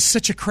thing is just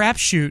such a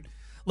crapshoot.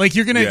 Like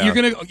you're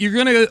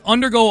gonna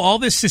undergo all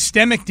this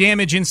systemic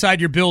damage inside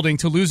your building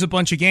to lose a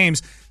bunch of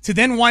games to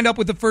then wind up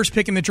with the first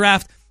pick in the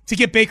draft to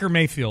get Baker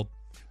Mayfield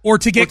or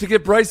to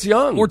get Bryce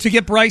Young or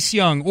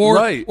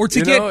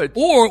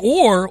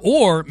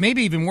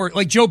maybe even worse,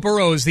 like Joe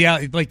Burrow is the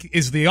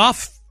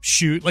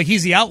offshoot, like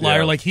he's the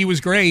outlier, like he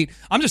was great.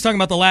 I'm just talking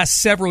about the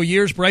last several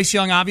years, Bryce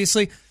Young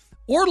obviously,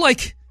 or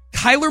like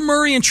Kyler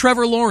Murray and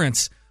Trevor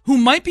Lawrence, who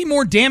might be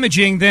more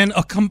damaging than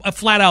a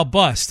flat out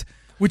bust.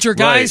 Which are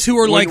guys who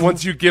are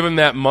once you give them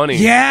that money.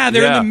 Yeah,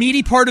 they're in the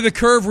meaty part of the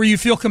curve where you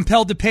feel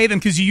compelled to pay them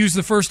because you use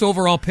the first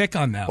overall pick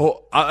on them.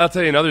 Well, I'll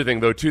tell you another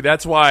thing, though, too.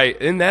 That's why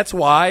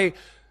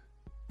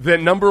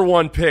that number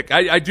one pick,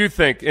 I do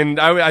think, and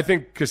I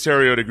think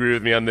Caserio would agree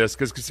with me on this,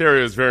 because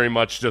Caserio is very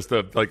much just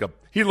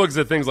he looks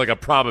at things like a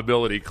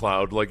probability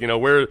cloud. Like,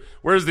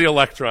 where's the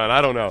electron? I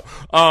don't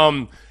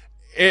know.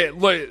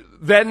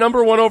 That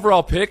number one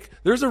overall pick,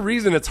 there's a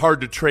reason it's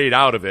hard to trade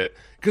out of it.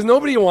 Because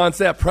nobody wants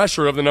that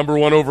pressure of the number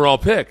one overall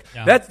pick.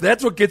 Yeah.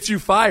 That's what gets you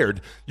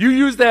fired. You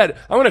use that,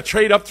 I'm going to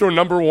trade up to a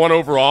number one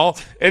overall,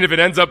 and if it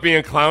ends up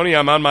being Clowney,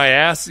 I'm on my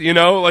ass.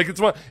 Like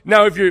it's one.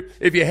 Now, if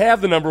you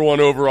have the number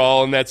one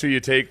overall and that's who you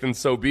take, then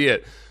so be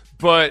it.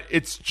 But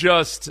it's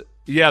just,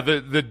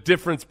 the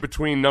difference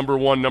between number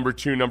one, number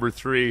two, number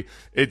three,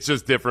 it's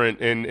just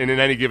different. And in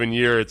any given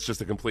year, it's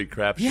just a complete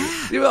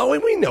crapshoot. Yeah.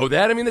 We know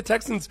that. I mean, the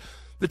Texans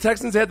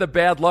had the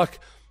bad luck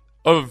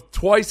of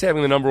twice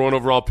having the number one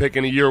overall pick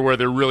in a year where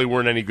there really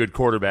weren't any good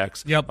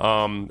quarterbacks,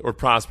 or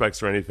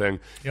prospects or anything.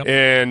 Yep.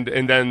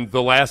 And then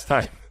the last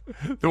time,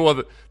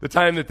 the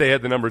time that they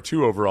had the number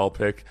two overall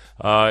pick,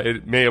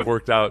 it may have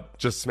worked out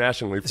just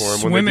smashingly for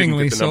them when they didn't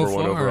get the number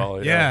one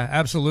overall. Yeah,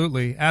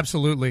 absolutely.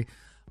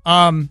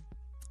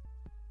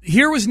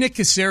 Here was Nick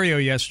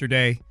Caserio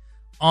yesterday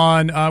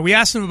on. We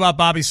asked him about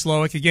Bobby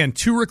Slowik. Again,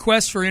 2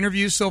 requests for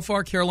interviews so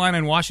far, Carolina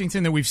and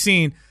Washington, that we've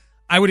seen.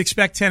 I would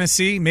expect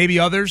Tennessee, maybe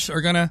others,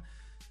 are going to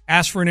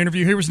ask for an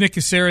interview. Here was Nick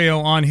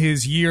Caserio on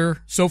his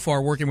year so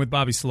far working with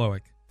Bobby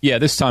Slowik. Yeah,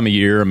 this time of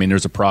year, I mean,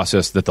 there's a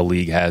process that the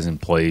league has in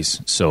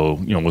place. So,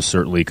 we'll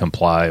certainly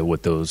comply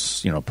with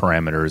those,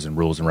 parameters and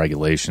rules and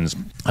regulations.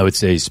 I would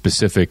say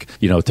specific,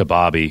 to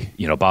Bobby,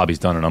 Bobby's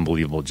done an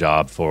unbelievable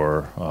job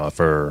for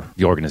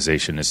the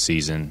organization this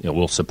season.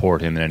 We'll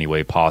support him in any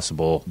way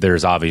possible.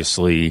 There's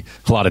obviously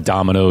a lot of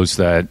dominoes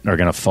that are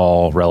going to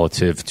fall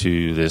relative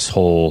to this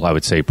whole, I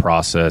would say,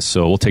 process.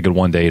 So we'll take it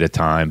one day at a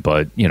time.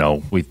 But,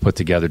 we've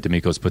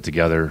DeMeco's put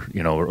together,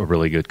 a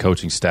really good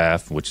coaching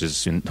staff, which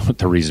is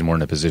the reason we're in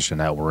the position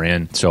that we're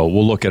in. So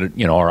we'll look at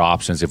our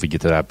options if we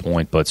get to that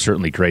point, but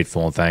certainly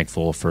grateful and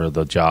thankful for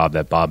the job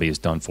that Bobby has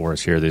done for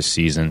us here this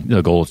season.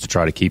 The goal is to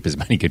try to keep as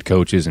many good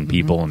coaches and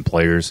people and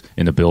players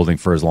in the building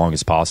for as long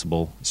as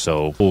possible.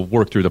 So we'll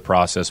work through the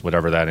process,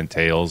 whatever that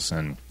entails,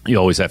 and you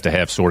always have to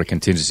have sort of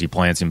contingency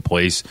plans in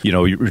place.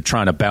 You're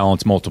trying to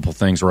balance multiple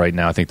things right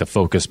now. I think the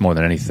focus more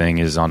than anything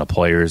is on the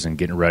players and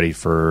getting ready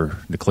for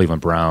the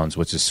Cleveland Browns,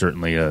 which is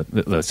certainly a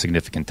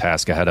significant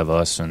task ahead of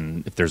us.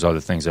 And if there's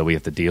other things that we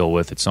have to deal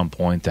with at some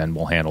point, then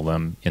we'll handle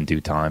them in due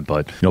time.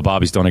 But,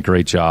 Bobby's done a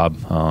great job.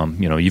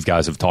 You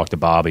guys have talked to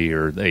Bobby,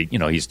 or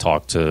he's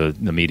talked to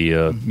the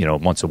media,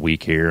 once a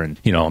week here. And,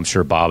 I'm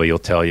sure Bobby will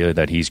tell you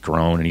that he's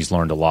grown and he's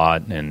learned a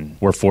lot. And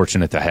we're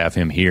fortunate to have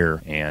him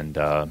here. And,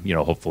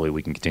 hopefully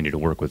we can continue to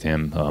work with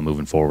him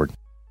moving forward.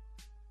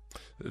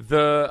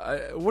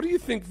 What do you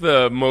think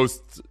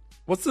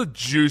what's the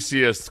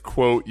juiciest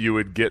quote you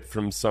would get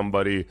from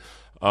somebody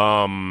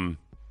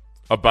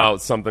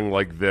about something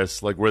like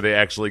this, like where they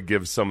actually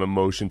give some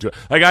emotion to it?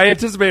 Like, I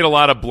anticipate a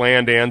lot of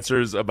bland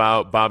answers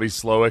about Bobby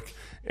Slowik,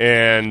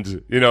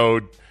 and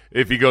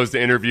if he goes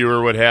to interview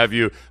or what have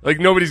you. Like,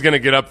 nobody's going to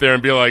get up there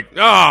and be like,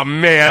 oh,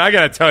 man, I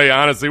got to tell you,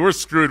 honestly, we're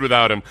screwed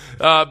without him.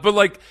 But,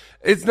 like,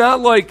 it's not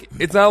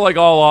like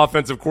all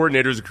offensive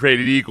coordinators are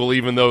created equal,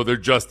 even though they're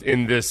just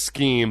in this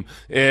scheme.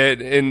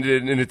 And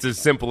it's as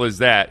simple as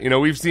that. You know,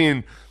 we've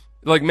seen,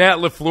 like, Matt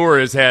LaFleur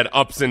has had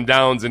ups and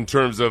downs in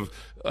terms of,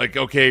 like,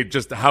 okay,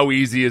 just how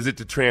easy is it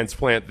to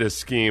transplant this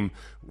scheme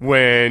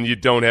when you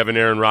don't have an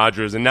Aaron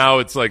Rodgers? And now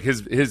it's like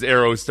his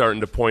arrow is starting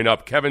to point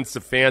up. Kevin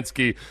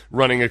Stefanski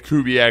running a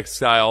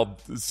Kubiak-style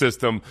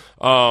system,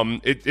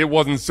 it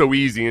wasn't so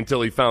easy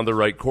until he found the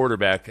right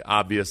quarterback,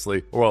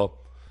 obviously. Well,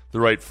 the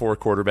right 4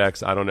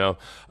 quarterbacks, I don't know.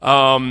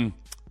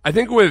 I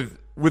think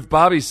with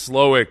Bobby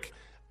Slowik,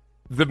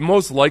 the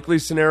most likely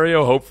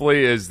scenario,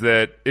 hopefully, is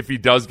that if he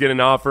does get an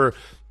offer,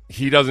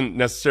 he doesn't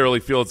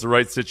necessarily feel it's the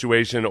right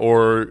situation,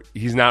 or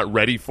he's not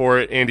ready for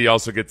it, and he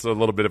also gets a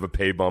little bit of a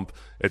pay bump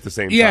at the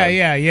same time.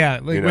 Yeah.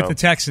 Like with the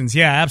Texans.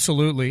 Yeah,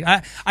 absolutely. I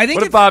think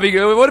what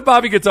if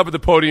Bobby gets up at the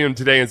podium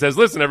today and says,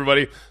 listen,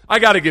 everybody, I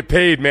got to get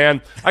paid,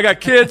 man. I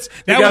got kids.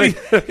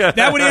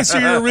 that would answer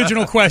your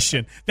original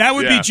question. That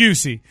would be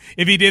juicy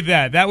if he did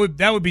that. That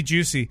would be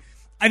juicy.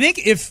 I think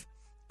if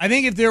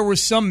there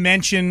was some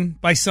mention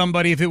by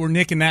somebody, if it were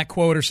Nick in that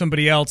quote or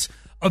somebody else,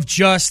 of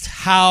just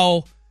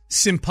how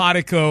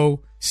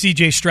simpatico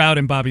CJ Stroud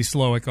and Bobby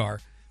Slowik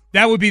are,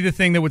 that would be the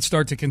thing that would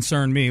start to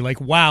concern me.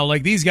 Like, wow,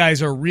 like these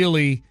guys are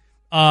really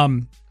a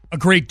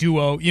great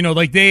duo. You know,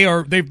 like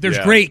there's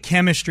great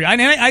chemistry.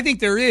 I think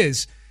there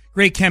is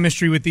great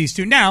chemistry with these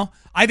two. Now,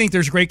 I think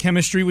there's great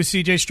chemistry with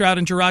CJ Stroud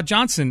and Gerard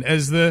Johnson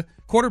as the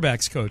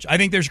quarterbacks coach. I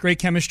think there's great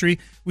chemistry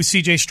with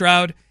CJ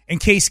Stroud and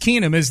Case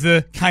Keenum as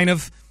the kind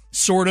of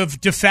sort of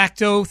de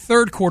facto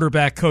third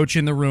quarterback coach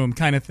in the room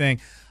kind of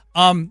thing.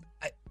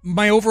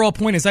 My overall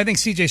point is I think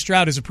C.J.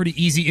 Stroud is a pretty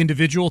easy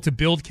individual to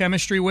build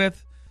chemistry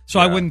with. So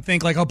I wouldn't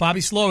think like, oh, Bobby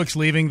Slowik's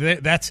leaving.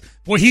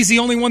 He's the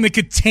only one that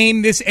could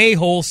tame this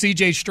a-hole,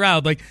 C.J.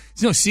 Stroud. Like,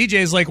 C.J.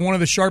 is like one of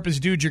the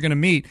sharpest dudes you're going to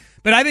meet.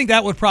 But I think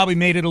that would probably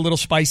made it a little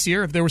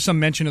spicier if there was some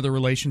mention of the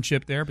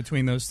relationship there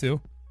between those two.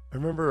 I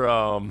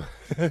remember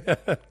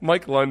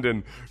Mike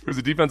London, who was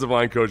a defensive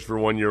line coach for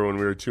 1 year when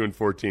we were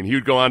 2-14. He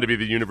would go on to be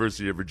the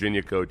University of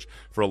Virginia coach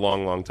for a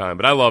long, long time.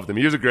 But I loved him.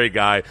 He was a great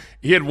guy.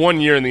 He had 1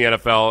 year in the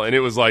NFL, and it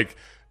was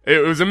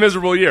a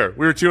miserable year.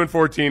 We were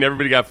 2-14.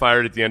 Everybody got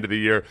fired at the end of the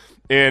year.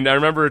 And I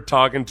remember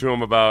talking to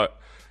him about,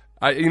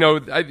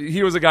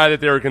 he was a guy that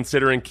they were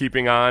considering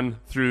keeping on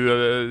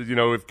through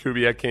if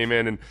Kubiak came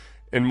in.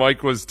 And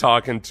Mike was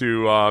talking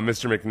to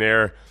Mr.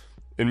 McNair,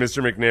 and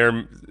Mr.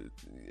 McNair,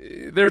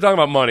 they were talking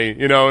about money,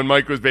 and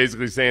Mike was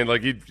basically saying,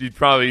 like, he'd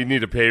probably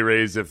need a pay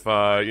raise if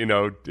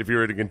he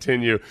were to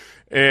continue.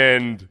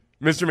 And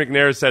Mr.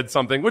 McNair said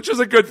something, which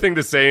was a good thing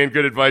to say and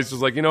good advice.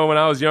 Was like, when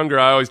I was younger,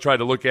 I always tried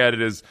to look at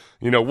it as,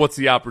 what's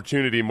the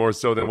opportunity more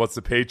so than what's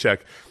the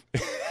paycheck.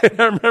 And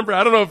I remember,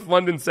 I don't know if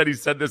London said he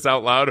said this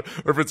out loud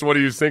or if it's what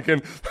he was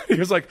thinking. He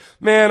was like,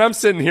 man, I'm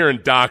sitting here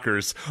in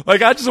Dockers.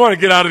 Like, I just want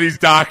to get out of these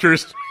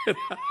Dockers.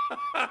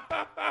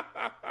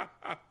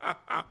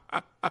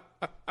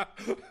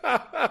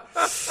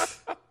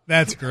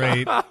 That's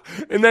great.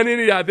 And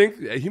then I think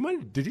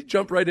did he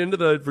jump right into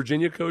the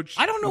Virginia coach?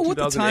 I don't know what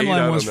the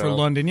timeline was for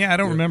London. Yeah, I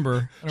don't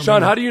remember.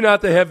 Sean, how do you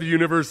not have the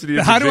University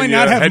of Virginia? How do I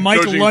not have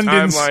Mike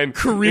London's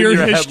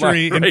career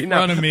history in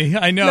front of me?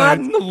 I know. Not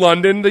in the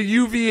London, the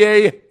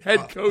UVA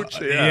head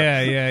coach.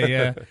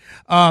 Yeah.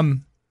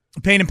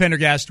 Payne and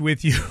Pendergast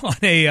with you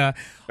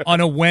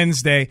on a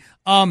Wednesday.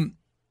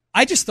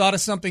 I just thought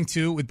of something,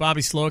 too, with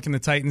Bobby Slowik and the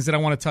Titans that I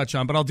want to touch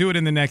on, but I'll do it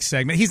in the next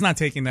segment. He's not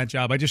taking that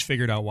job. I just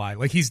figured out why.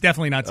 Like, he's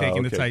definitely not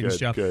taking the Titans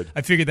job. Good.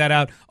 I figured that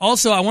out.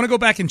 Also, I want to go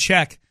back and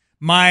check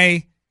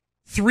my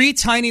 3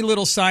 tiny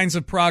little signs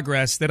of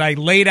progress that I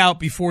laid out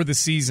before the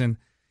season.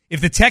 If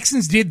the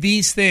Texans did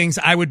these things,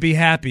 I would be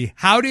happy.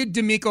 How did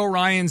DeMeco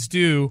Ryans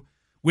do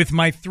with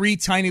my 3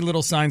 tiny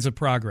little signs of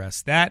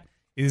progress? That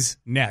is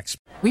next.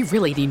 We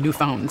really need new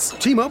phones.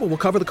 T-Mobile will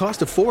cover the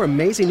cost of 4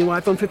 amazing new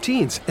iPhone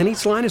 15s, and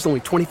each line is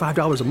only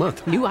 $25 a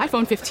month. New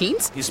iPhone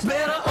 15s? It's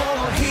better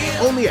over here.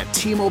 Only at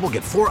T-Mobile,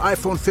 get 4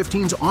 iPhone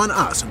 15s on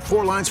us and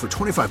 4 lines for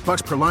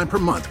 $25 per line per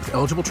month with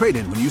eligible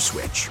trade-in when you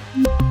switch.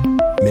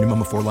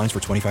 Minimum of 4 lines for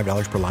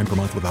 $25 per line per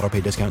month with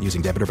autopay discount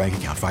using debit or bank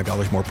account.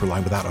 $5 more per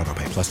line without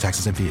autopay, plus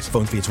taxes and fees.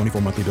 Phone fee at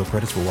 24 monthly bill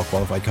credits for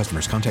well-qualified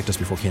customers. Contact us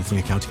before canceling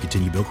account to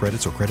continue bill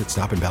credits or credit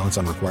stop and balance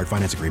on required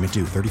finance agreement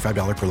due.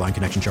 $35 per line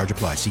connection charge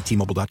applies. See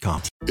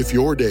T-Mobile.com. If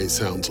your day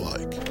sounds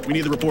like, we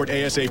need the report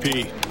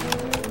ASAP,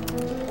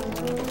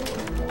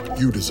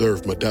 you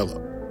deserve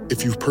Modelo.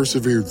 If you've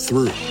persevered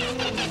through,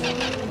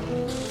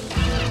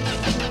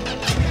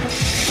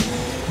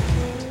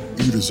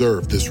 you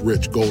deserve this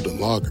rich golden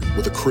lager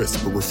with a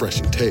crisp but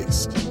refreshing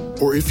taste.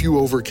 Or if you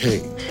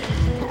overcame. 2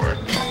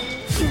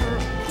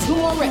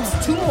 more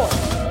reps, 2 more.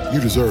 You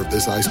deserve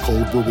this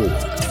ice-cold reward.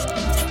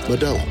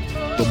 Modelo,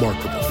 the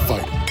Remarkable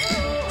Fighter.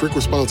 Drink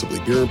responsibly.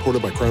 Beer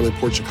imported by Crown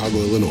Imports, Chicago,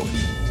 Illinois.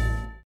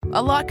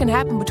 A lot can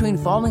happen between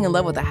falling in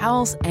love with a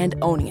house and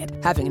owning it.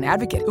 Having an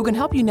advocate who can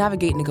help you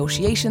navigate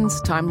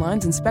negotiations,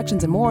 timelines,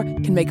 inspections, and more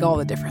can make all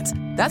the difference.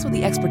 That's what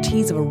the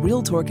expertise of a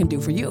Realtor can do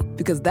for you,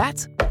 because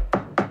that's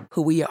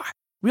who we are.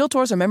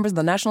 Realtors are members of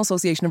the National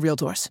Association of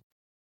Realtors.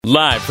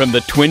 Live from the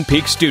Twin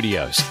Peaks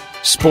studios,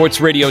 Sports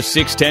Radio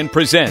 610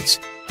 presents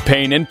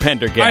Payne and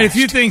Pendergast. All right, a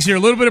few things here. A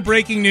little bit of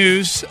breaking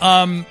news.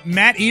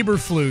 Matt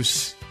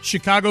Eberflus,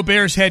 Chicago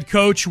Bears head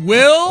coach,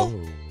 will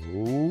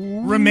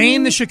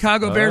remain the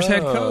Chicago Bears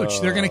head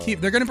coach. They're going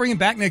to bring him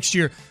back next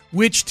year,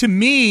 which to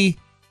me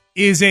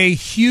is a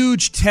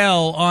huge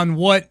tell on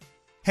what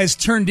has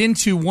turned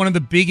into one of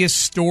the biggest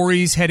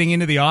stories heading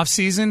into the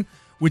offseason,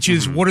 which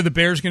is what are the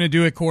Bears going to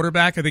do at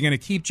quarterback? Are they going to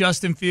keep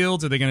Justin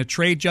Fields? Are they going to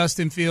trade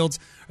Justin Fields?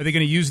 Are they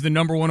going to use the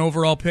number 1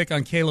 overall pick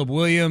on Caleb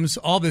Williams?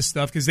 All this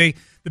stuff, because the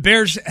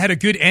Bears had a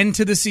good end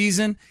to the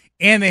season,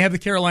 and they have the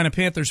Carolina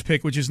Panthers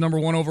pick, which is number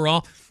 1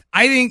 overall.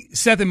 I think,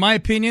 Seth, in my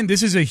opinion,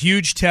 this is a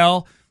huge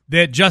tell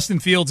that Justin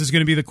Fields is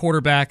going to be the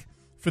quarterback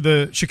for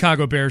the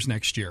Chicago Bears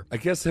next year. I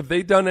guess, have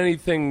they done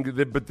anything?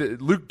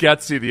 Luke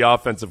Getsy, the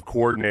offensive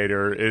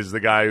coordinator, is the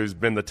guy who's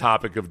been the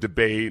topic of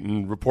debate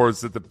and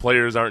reports that the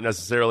players aren't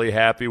necessarily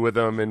happy with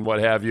him and what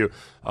have you.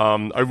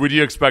 Would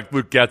you expect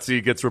Luke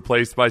Getsy gets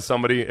replaced by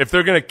somebody? If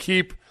they're going to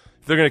keep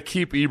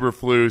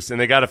Eberflus, and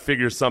they got to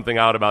figure something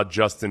out about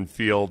Justin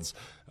Fields,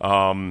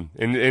 and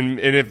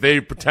if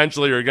they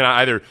potentially are going to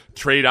either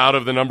trade out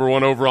of the number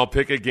 1 overall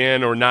pick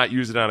again or not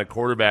use it on a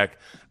quarterback,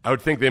 I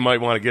would think they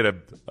might want to get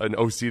an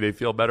OC they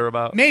feel better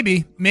about.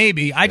 Maybe.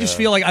 I just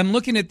feel like I'm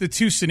looking at the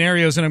two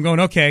scenarios and I'm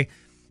going, okay,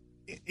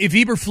 if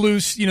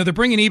Eberflus, they're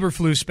bringing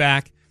Eberflus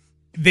back,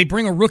 they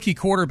bring a rookie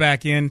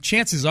quarterback in,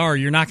 chances are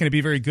you're not going to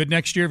be very good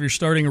next year if you're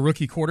starting a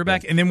rookie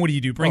quarterback. And then what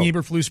do? Bring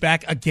Eberflus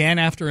back again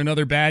after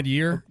another bad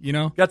year,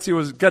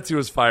 Getsy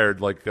was fired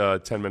like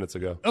 10 minutes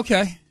ago.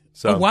 Okay.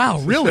 So. Oh, wow,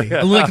 really?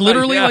 Like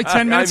literally like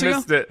 10 minutes ago? I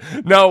missed it.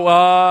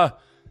 No,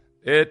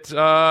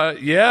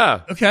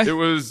 yeah. Okay. It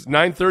was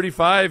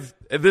 9:35.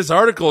 This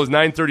article is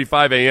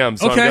 9:35 a.m.,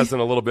 so okay. I'm guessing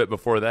a little bit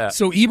before that.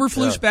 So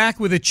Eberflus back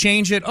with a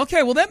change at,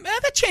 okay, well,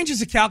 that changes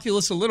the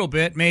calculus a little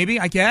bit, maybe,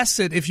 I guess.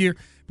 That if you're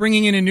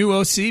bringing in a new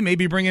OC,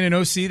 maybe bring in an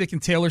OC that can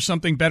tailor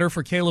something better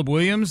for Caleb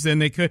Williams than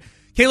they could.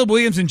 Caleb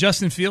Williams and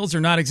Justin Fields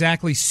are not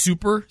exactly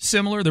super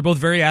similar. They're both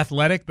very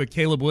athletic, but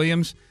Caleb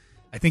Williams,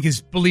 I think,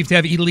 is believed to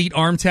have elite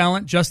arm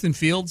talent. Justin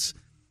Fields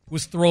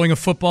was throwing a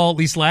football, at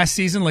least last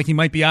season, like he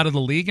might be out of the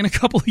league in a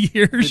couple of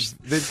years.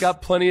 They've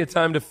got plenty of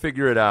time to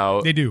figure it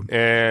out. They do.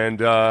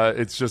 And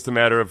it's just a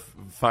matter of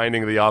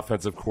finding the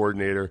offensive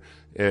coordinator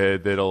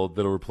that'll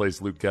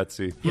replace Luke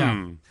Getsy.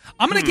 Yeah.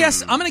 I'm gonna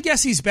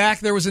guess he's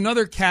back. There was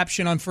another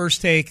caption on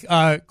First Take.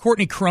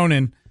 Courtney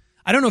Cronin,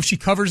 I don't know if she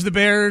covers the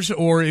Bears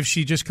or if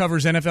she just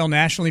covers NFL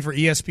nationally for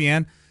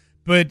ESPN,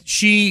 but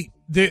she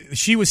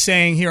was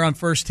saying here on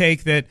First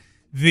Take that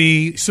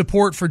the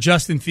support for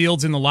Justin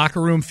Fields in the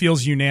locker room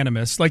feels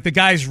unanimous. Like the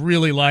guys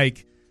really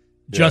like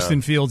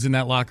Justin Fields in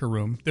that locker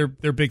room. They're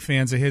big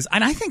fans of his.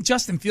 And I think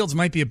Justin Fields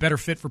might be a better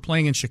fit for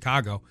playing in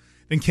Chicago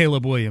than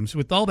Caleb Williams.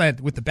 With all that,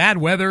 with the bad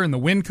weather and the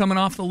wind coming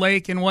off the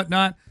lake and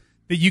whatnot,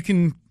 that you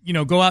can,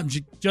 go out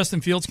and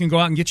Justin Fields can go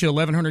out and get you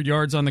 1,100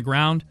 yards on the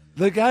ground.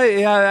 The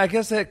guy, I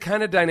guess that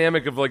kind of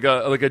dynamic of like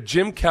a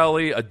Jim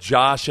Kelly, a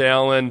Josh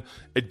Allen,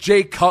 a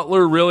Jay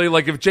Cutler, really.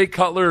 Like if Jay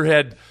Cutler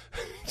had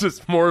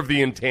just more of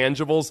the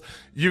intangibles,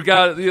 you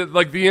got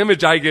like the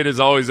image I get is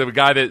always of a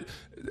guy that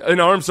an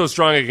arm so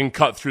strong it can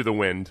cut through the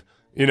wind,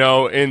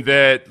 and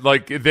that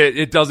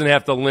it doesn't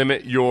have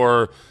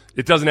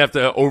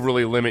to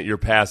overly limit your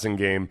passing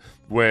game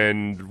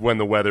when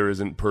the weather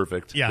isn't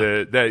perfect.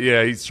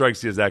 Yeah, he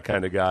strikes you as that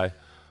kind of guy.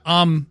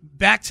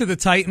 Back to the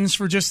Titans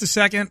for just a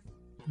second.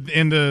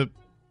 In the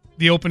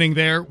opening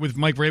there with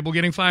Mike Vrabel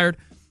getting fired,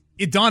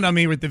 it dawned on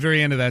me at the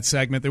very end of that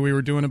segment that we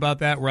were doing about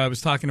that, where I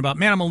was talking about,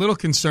 man, I'm a little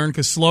concerned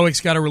because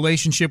Slowik's got a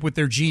relationship with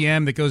their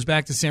GM that goes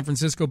back to San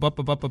Francisco.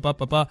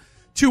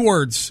 2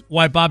 words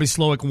why Bobby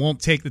Slowik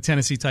won't take the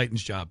Tennessee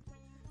Titans job.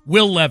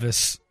 Will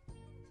Levis.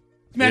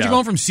 Imagine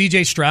going from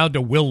C.J. Stroud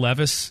to Will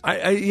Levis.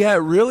 Yeah, it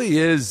really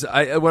is.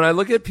 When I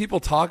look at people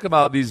talk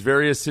about these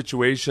various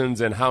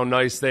situations and how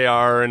nice they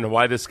are and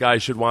why this guy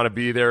should want to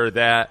be there or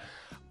that,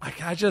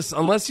 I just,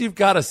 unless you've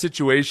got a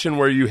situation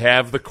where you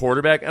have the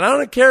quarterback, and I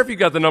don't care if you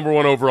got the number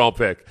 1 overall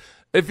pick.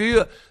 If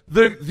you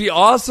the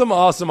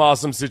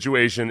awesome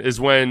situation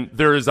is when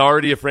there is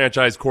already a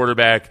franchise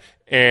quarterback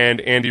and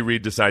Andy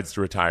Reid decides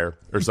to retire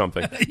or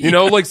something.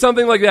 Like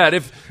something like that.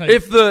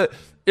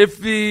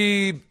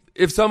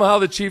 If somehow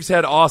the Chiefs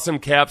had awesome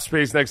cap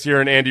space next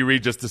year and Andy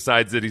Reid just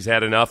decides that he's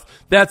had enough,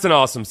 that's an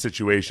awesome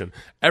situation.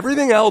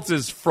 Everything else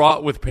is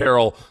fraught with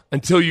peril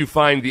until you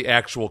find the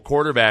actual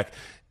quarterback.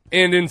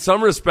 And in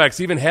some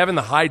respects, even having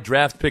the high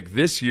draft pick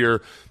this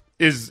year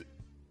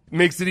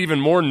makes it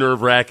even more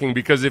nerve-wracking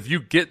because if you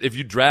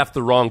draft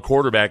the wrong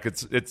quarterback,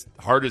 it's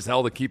hard as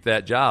hell to keep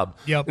that job.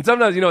 Yep. And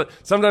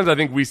sometimes I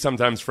think we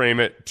sometimes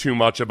frame it too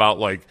much about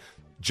like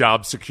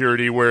job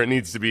security, where it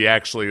needs to be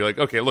actually like,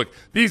 okay, look,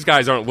 these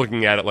guys aren't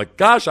looking at it like,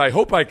 gosh, I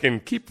hope I can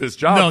keep this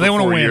job for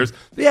 4 years.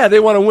 Yeah, they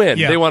want to win.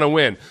 Yeah. They want to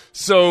win.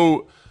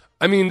 So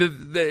I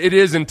mean, it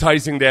is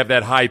enticing to have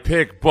that high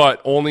pick, but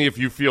only if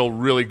you feel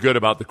really good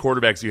about the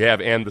quarterbacks you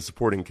have and the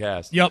supporting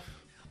cast. Yep.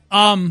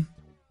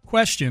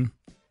 Question.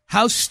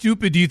 How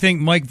stupid do you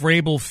think Mike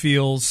Vrabel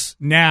feels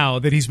now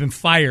that he's been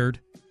fired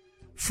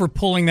for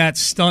pulling that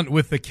stunt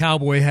with the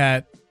cowboy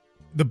hat,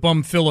 the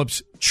Bum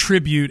Phillips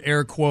tribute,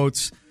 air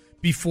quotes,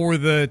 before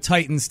the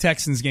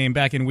Titans-Texans game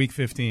back in Week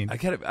 15?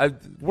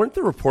 Weren't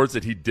there reports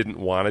that he didn't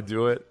want to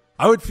do it?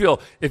 I would feel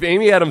if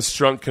Amy Adams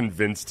Strunk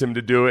convinced him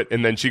to do it,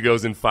 and then she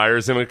goes and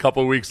fires him a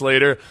couple weeks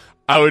later,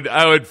 I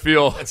would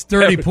feel that's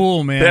dirty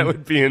pool, man. That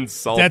would be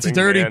insulting. That's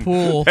dirty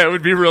pool. That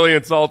would be really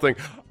insulting.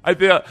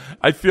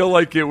 I feel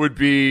like it would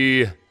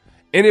be,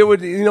 and it would,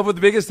 but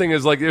the biggest thing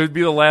is like it would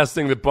be the last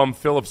thing that Bum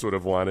Phillips would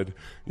have wanted.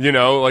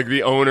 Like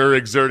the owner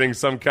exerting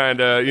some kind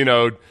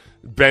of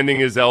bending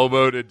his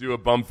elbow to do a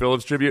Bum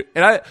Phillips tribute,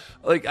 and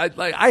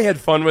I had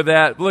fun with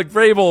that. Like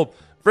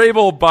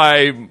Vrabel,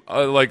 by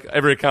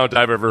every account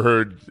I've ever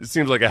heard,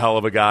 seems like a hell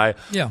of a guy.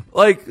 Yeah.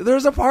 Like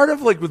there's a part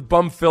of with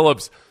Bum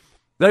Phillips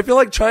that I feel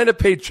like trying to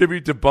pay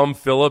tribute to Bum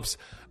Phillips.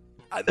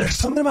 There's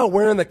something about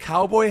wearing the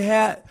cowboy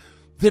hat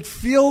that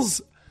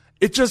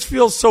just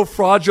feels so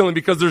fraudulent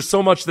because there's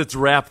so much that's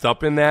wrapped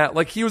up in that.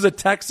 Like he was a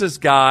Texas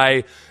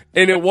guy,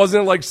 and it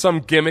wasn't like some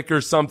gimmick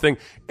or something.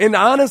 And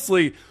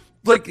honestly,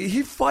 like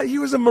he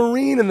was a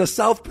Marine in the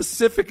South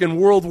Pacific in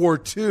World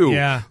War II.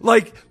 Yeah.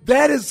 Like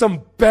that is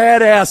some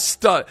badass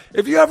stuff.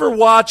 If you ever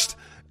watched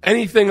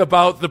anything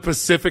about the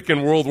Pacific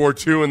in World War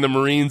II and the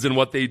Marines and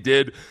what they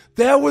did,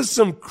 that was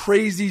some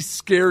crazy,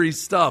 scary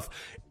stuff.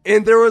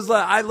 And there was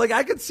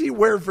I could see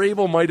where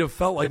Vrabel might have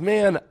felt like,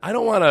 man, I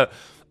don't want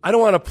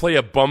to play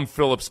a Bum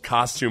Phillips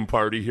costume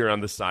party here on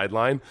the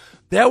sideline.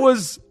 That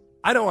was,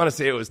 I don't want to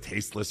say it was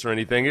tasteless or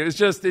anything. It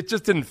just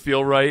didn't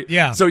feel right.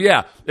 Yeah. So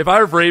yeah, if I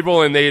were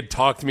Vrabel and they had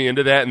talked me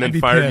into that and then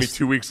fired pissed.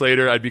 me 2 weeks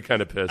later, I'd be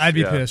kind of pissed. I'd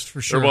be pissed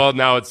for sure. Well,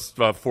 now it's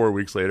 4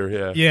 weeks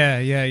later. Yeah.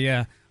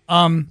 Yeah.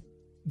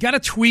 Got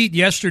a tweet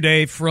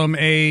yesterday from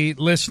a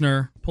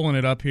listener, pulling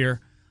it up here.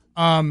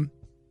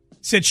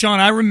 Said, Sean,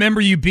 I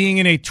remember you being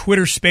in a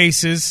Twitter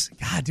Spaces.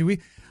 God,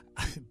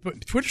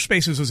 but Twitter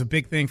Spaces was a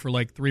big thing for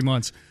like 3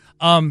 months.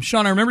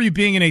 Sean, I remember you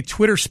being in a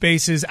Twitter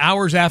Spaces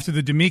hours after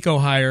the DeMeco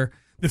hire.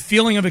 The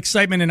feeling of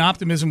excitement and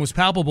optimism was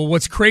palpable.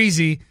 What's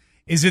crazy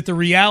is that the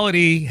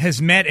reality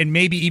has met and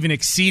maybe even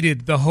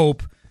exceeded the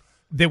hope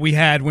that we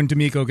had when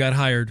DeMeco got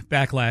hired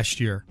back last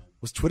year.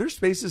 Was Twitter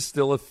Spaces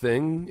still a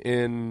thing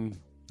in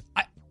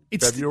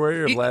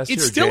February of last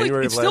year?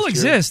 January it still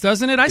exists,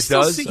 doesn't it?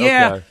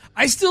 Okay.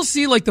 I still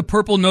see like the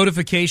purple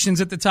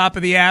notifications at the top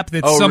of the app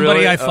that somebody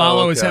really? I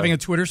follow is having a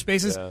Twitter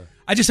Spaces. Yeah.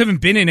 I just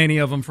haven't been in any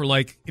of them for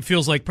it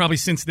feels like probably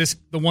since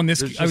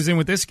I was in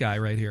with this guy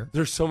right here.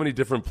 There's so many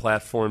different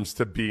platforms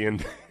to be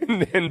in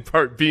and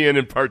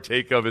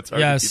partake of. It's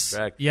hard to keep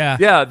track. Yeah.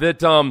 Yeah.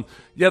 The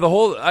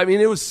whole. I mean,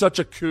 it was such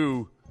a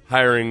coup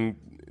hiring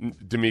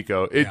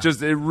DeMeco.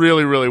 It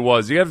really, really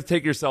was. You have to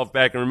take yourself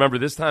back and remember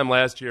this time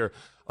last year.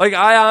 Like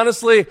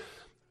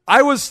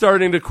I was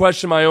starting to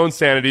question my own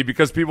sanity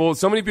because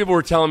so many people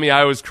were telling me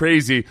I was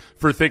crazy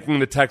for thinking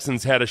the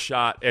Texans had a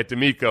shot at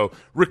DeMeco.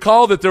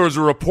 Recall that there was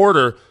a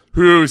reporter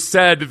who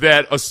said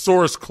that a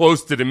source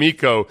close to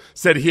DeMeco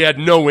said he had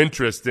no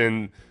interest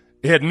in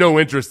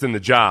the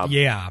job.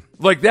 Yeah.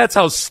 Like that's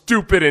how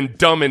stupid and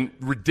dumb and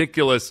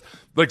ridiculous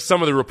like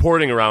some of the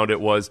reporting around it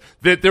was,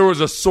 that there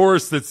was a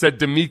source that said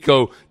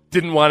DeMeco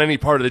didn't want any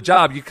part of the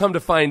job. You come to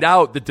find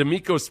out that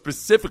DeMeco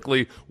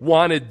specifically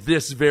wanted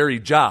this very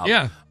job.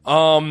 Yeah.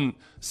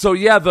 So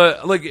yeah,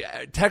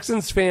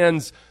 Texans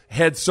fans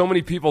had so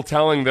many people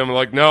telling them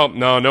like, no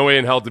way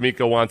in hell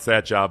DeMeco wants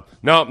that job.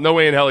 No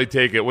way in hell he'd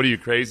take it. What are you,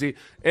 crazy?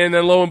 And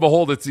then lo and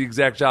behold, it's the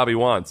exact job he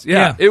wants.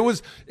 Yeah.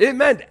 It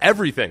meant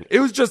everything. It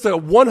was just a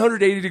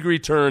 180-degree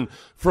turn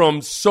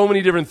from so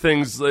many different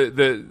things,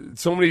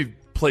 so many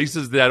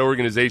places that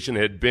organization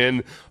had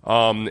been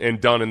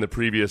and done in the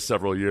previous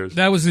several years.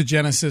 That was the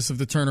genesis of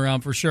the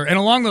turnaround for sure. And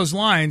along those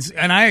lines,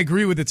 and I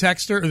agree with the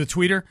texter or the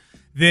tweeter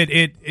that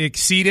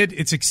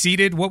it's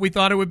exceeded what we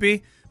thought it would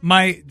be.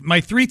 My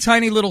 3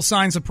 tiny little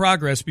signs of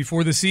progress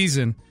before the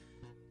season.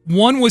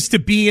 One was to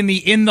be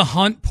in the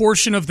hunt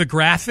portion of the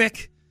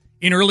graphic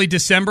in early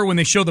December when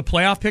they show the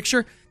playoff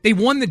picture. They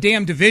won the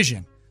damn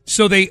division.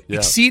 So they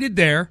exceeded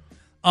there.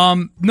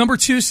 Number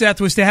 2, Seth,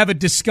 was to have a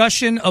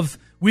discussion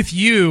with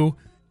you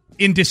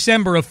in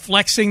December of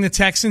flexing the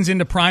Texans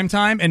into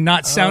primetime and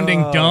not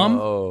sounding dumb.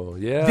 Oh,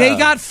 yeah. They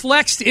got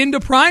flexed into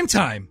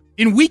primetime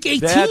in week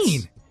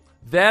 18.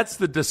 That's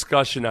the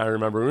discussion I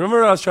remember.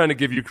 Remember I was trying to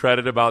give you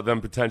credit about them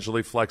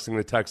potentially flexing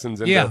the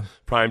Texans into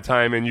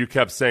primetime, and you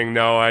kept saying,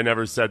 no, I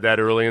never said that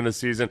early in the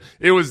season.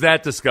 It was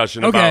that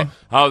discussion about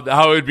how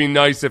it would be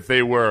nice if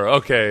they were.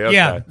 Okay.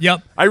 Yeah,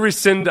 yep. I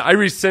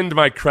rescind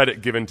my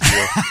credit given to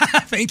you.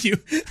 Thank you.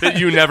 That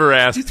you never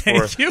asked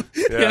for. Thank you.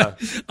 Yeah.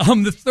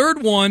 The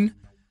third one,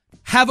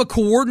 have a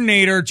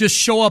coordinator just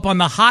show up on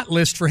the hot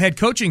list for head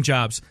coaching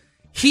jobs.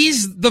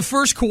 He's the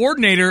first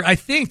coordinator, I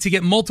think, to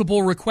get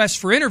multiple requests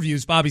for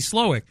interviews, Bobby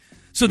Slowik.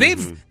 So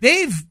they've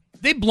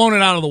they've blown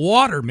it out of the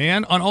water,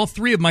 man, on all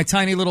three of my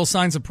tiny little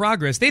signs of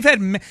progress. They've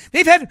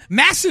had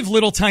massive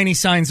little tiny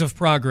signs of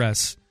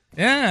progress.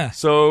 Yeah.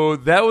 So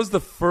that was the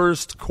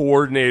first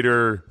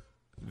coordinator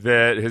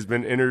that has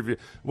been interviewed.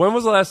 When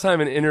was the last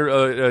time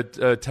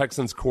a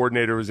Texans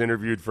coordinator was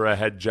interviewed for a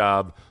head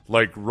job,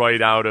 like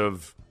right out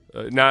of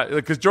not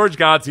because George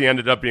Godsey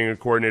ended up being a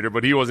coordinator,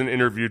 but he wasn't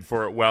interviewed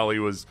for it while he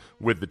was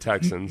with the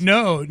Texans.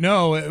 No.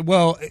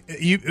 Well,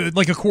 you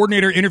like a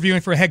coordinator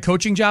interviewing for a head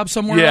coaching job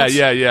somewhere else?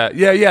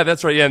 Yeah.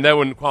 That's right. Yeah, and that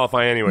wouldn't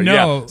qualify anyway.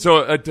 No. Yeah.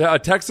 So a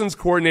Texans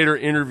coordinator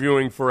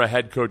interviewing for a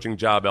head coaching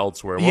job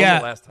elsewhere. When was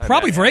the last time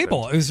probably that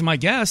Vrabel happened? is my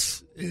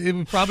guess. It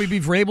would probably be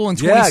Vrabel in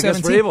 2017. Yeah, I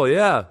guess Vrabel.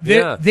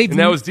 Yeah. And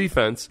that was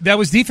defense. That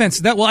was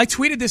defense. Well, I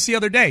tweeted this the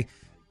other day.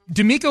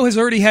 DeMeco has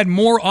already had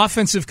more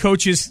offensive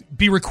coaches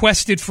be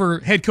requested for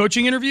head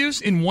coaching interviews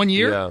in 1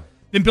 year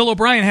than Bill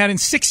O'Brien had in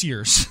 6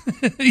 years.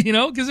 You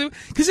know, because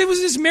it was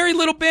this merry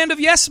little band of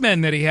yes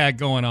men that he had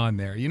going on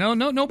there. You know,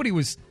 nobody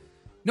was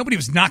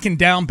banging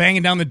down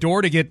the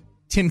door to get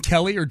Tim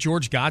Kelly or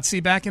George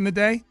Godsey back in the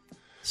day.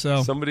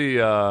 So somebody,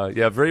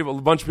 Vrabel.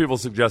 A bunch of people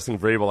suggesting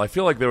Vrabel. I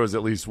feel like there was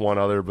at least one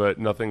other, but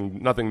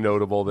nothing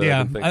notable.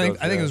 That I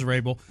think it was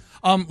Vrabel.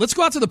 Let's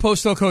go out to the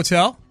Post Oak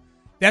Hotel.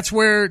 That's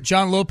where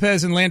John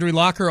Lopez and Landry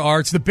Locker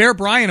are. It's the Bear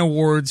Bryant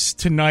Awards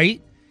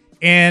tonight,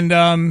 and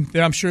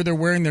I'm sure they're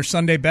wearing their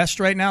Sunday best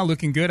right now,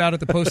 looking good out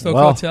at the Post Oak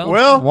Hotel.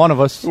 Well, one of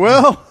us.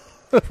 Well,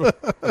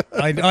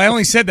 I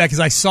only said that because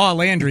I saw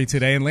Landry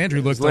today, and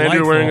Landry looked delightful.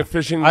 Landry wearing a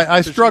fishing I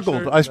fishing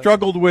struggled. shirt? I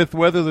struggled with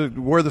whether to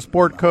wear the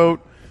sport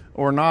coat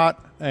or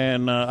not,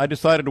 and I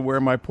decided to wear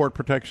my Port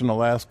Protection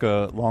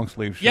Alaska long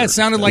sleeve shirt. Yeah, it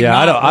sounded like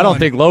I don't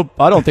think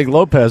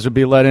Lopez would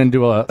be let into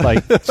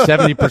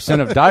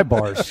 70% of dive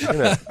bars.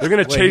 They're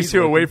gonna chase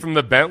you away from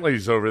the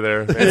Bentleys over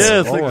there. Man.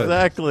 Yes,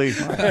 exactly.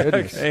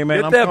 Hey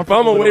man, get that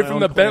bum away from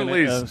the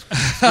Bentleys.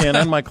 Skin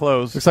and my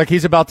clothes. Looks like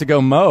he's about to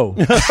go mow.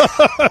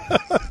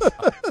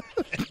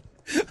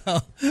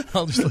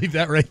 I'll just leave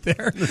that right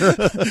there.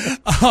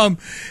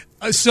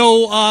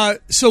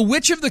 So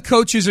which of the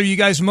coaches are you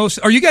guys most?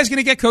 Are you guys going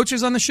to get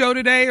coaches on the show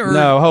today? Or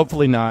no,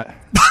 hopefully not.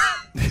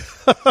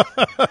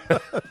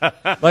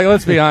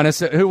 Let's be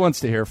honest. Who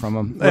wants to hear from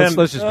him?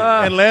 Let's just.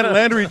 And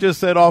Landry just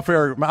said off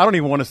air. I don't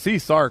even want to see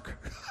Sark.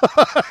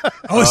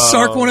 Is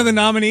Sark one of the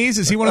nominees?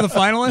 Is he one of the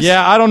finalists?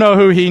 Yeah, I don't know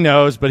who he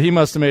knows, but he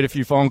must have made a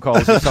few phone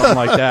calls or something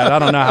like that. I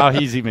don't know how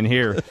he's even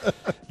here.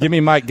 Give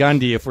me Mike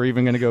Gundy if we're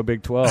even going to go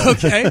Big 12.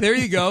 Okay, there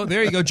you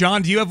go.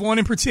 John, do you have one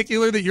in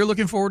particular that you're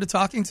looking forward to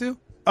talking to?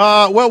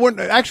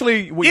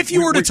 If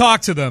you were to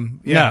talk to them,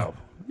 no.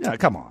 Yeah,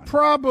 come on.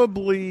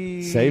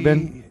 Probably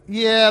Saban.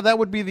 Yeah, that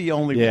would be the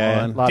only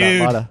one.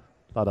 A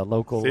lot of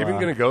local. Saban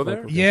going to go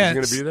there? Yeah, he's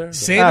going to be there.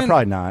 Saban,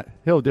 probably not.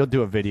 He'll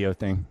do a video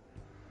thing.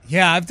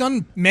 Yeah, I've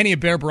done many a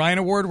Bear Bryant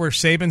Award where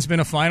Saban's been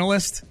a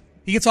finalist.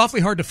 He gets awfully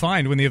hard to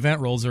find when the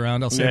event rolls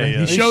around. I'll say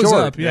that. He shows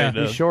up. Yeah,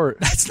 he's short.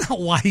 That's not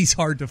why he's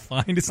hard to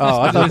find. It's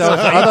I thought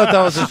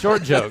that was a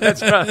short joke.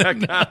 That's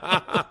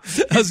right.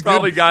 He's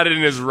probably got it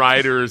in his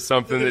rider or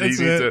something that he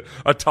needs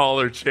a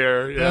taller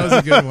chair. Yeah. That was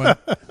a good one.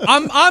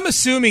 I'm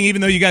assuming,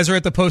 even though you guys are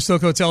at the Post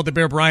Oak Hotel at the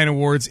Bear Bryant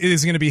Awards, it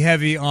is going to be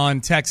heavy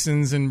on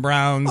Texans and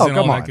Browns and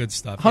all that good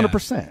stuff.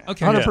 100%.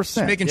 Okay, 100%. Just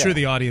making sure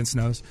the audience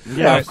knows.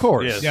 Yeah, of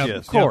course. Yeah,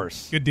 of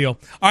course. Good deal.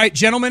 All right,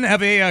 gentlemen,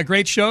 have a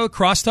great show.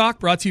 Crosstalk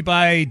brought to you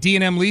by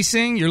D&M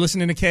Leasing. You're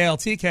listening to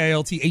KLT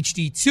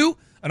HD2,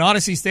 an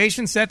Odyssey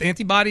station. Seth,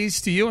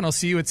 antibodies to you, and I'll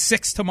see you at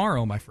 6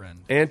 tomorrow, my friend.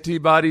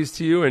 Antibodies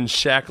to you and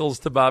shackles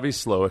to Bobby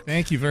Slowik.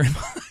 Thank you very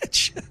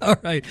much. All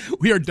right,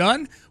 we are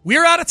done. We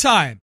are out of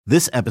time.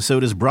 This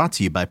episode is brought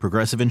to you by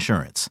Progressive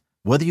Insurance.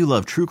 Whether you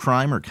love true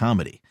crime or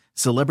comedy,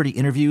 celebrity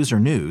interviews or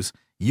news,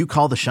 you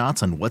call the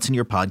shots on what's in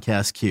your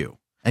podcast queue.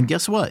 And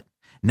guess what?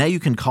 Now you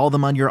can call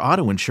them on your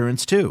auto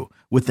insurance too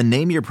with the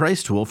Name Your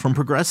Price tool from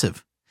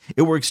Progressive.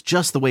 It works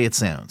just the way it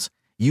sounds.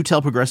 You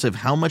tell Progressive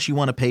how much you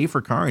want to pay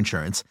for car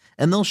insurance,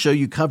 and they'll show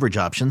you coverage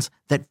options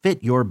that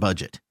fit your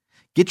budget.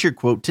 Get your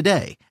quote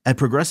today at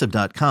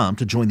Progressive.com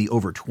to join the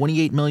over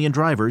 28 million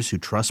drivers who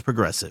trust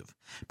Progressive.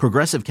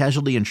 Progressive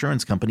Casualty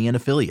Insurance Company and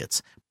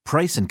Affiliates.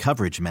 Price and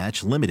coverage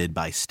match limited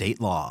by state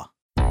law.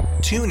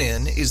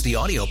 TuneIn is the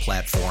audio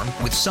platform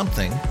with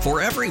something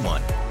for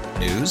everyone.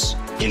 News.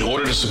 In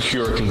order to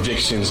secure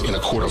convictions in a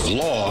court of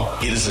law,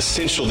 it is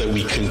essential that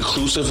we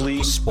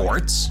conclusively.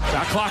 Sports.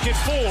 Shot clock at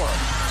 4.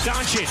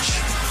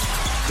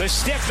 Doncic. The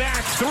step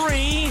back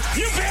 3.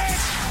 You bet.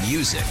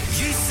 Music.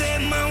 You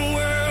set my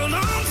world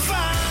on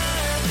fire.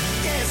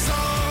 Yes,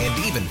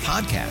 and even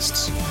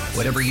podcasts.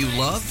 Whatever you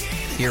love,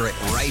 hear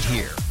it right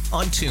here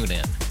on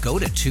TuneIn. Go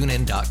to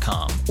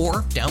TuneIn.com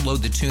or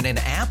download the TuneIn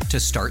app to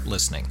start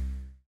listening.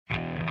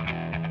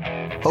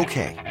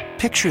 Okay,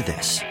 picture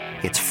this.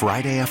 It's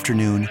Friday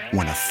afternoon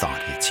when a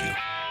thought hits you.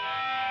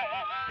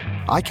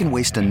 I can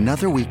waste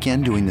another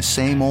weekend doing the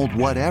same old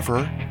whatever,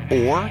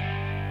 or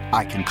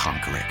I can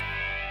conquer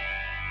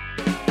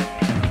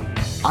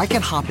it. I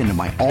can hop into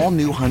my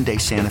all-new Hyundai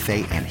Santa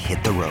Fe and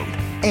hit the road.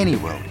 Any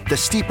road. The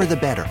steeper, the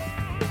better.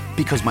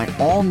 Because my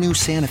all-new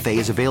Santa Fe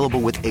is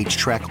available with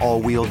H-Track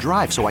all-wheel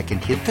drive, so I can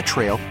hit the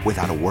trail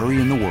without a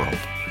worry in the world.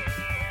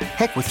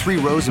 Heck, with 3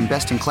 rows and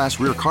best-in-class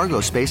rear cargo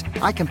space,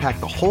 I can pack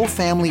the whole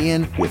family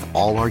in with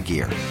all our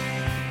gear.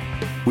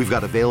 We've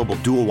got available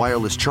dual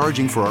wireless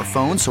charging for our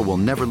phones, so we'll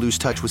never lose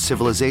touch with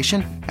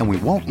civilization, and we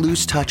won't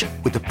lose touch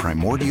with the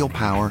primordial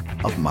power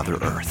of Mother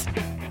Earth.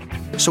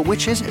 So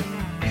which is it?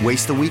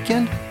 Waste the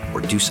weekend or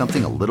do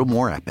something a little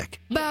more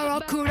epic?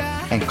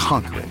 And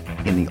conquer it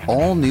in the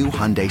all-new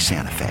Hyundai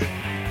Santa Fe.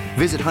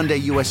 Visit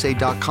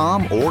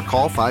HyundaiUSA.com or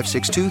call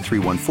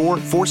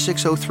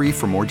 562-314-4603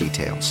 for more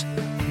details.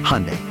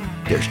 Hyundai,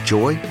 there's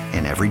joy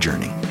in every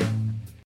journey.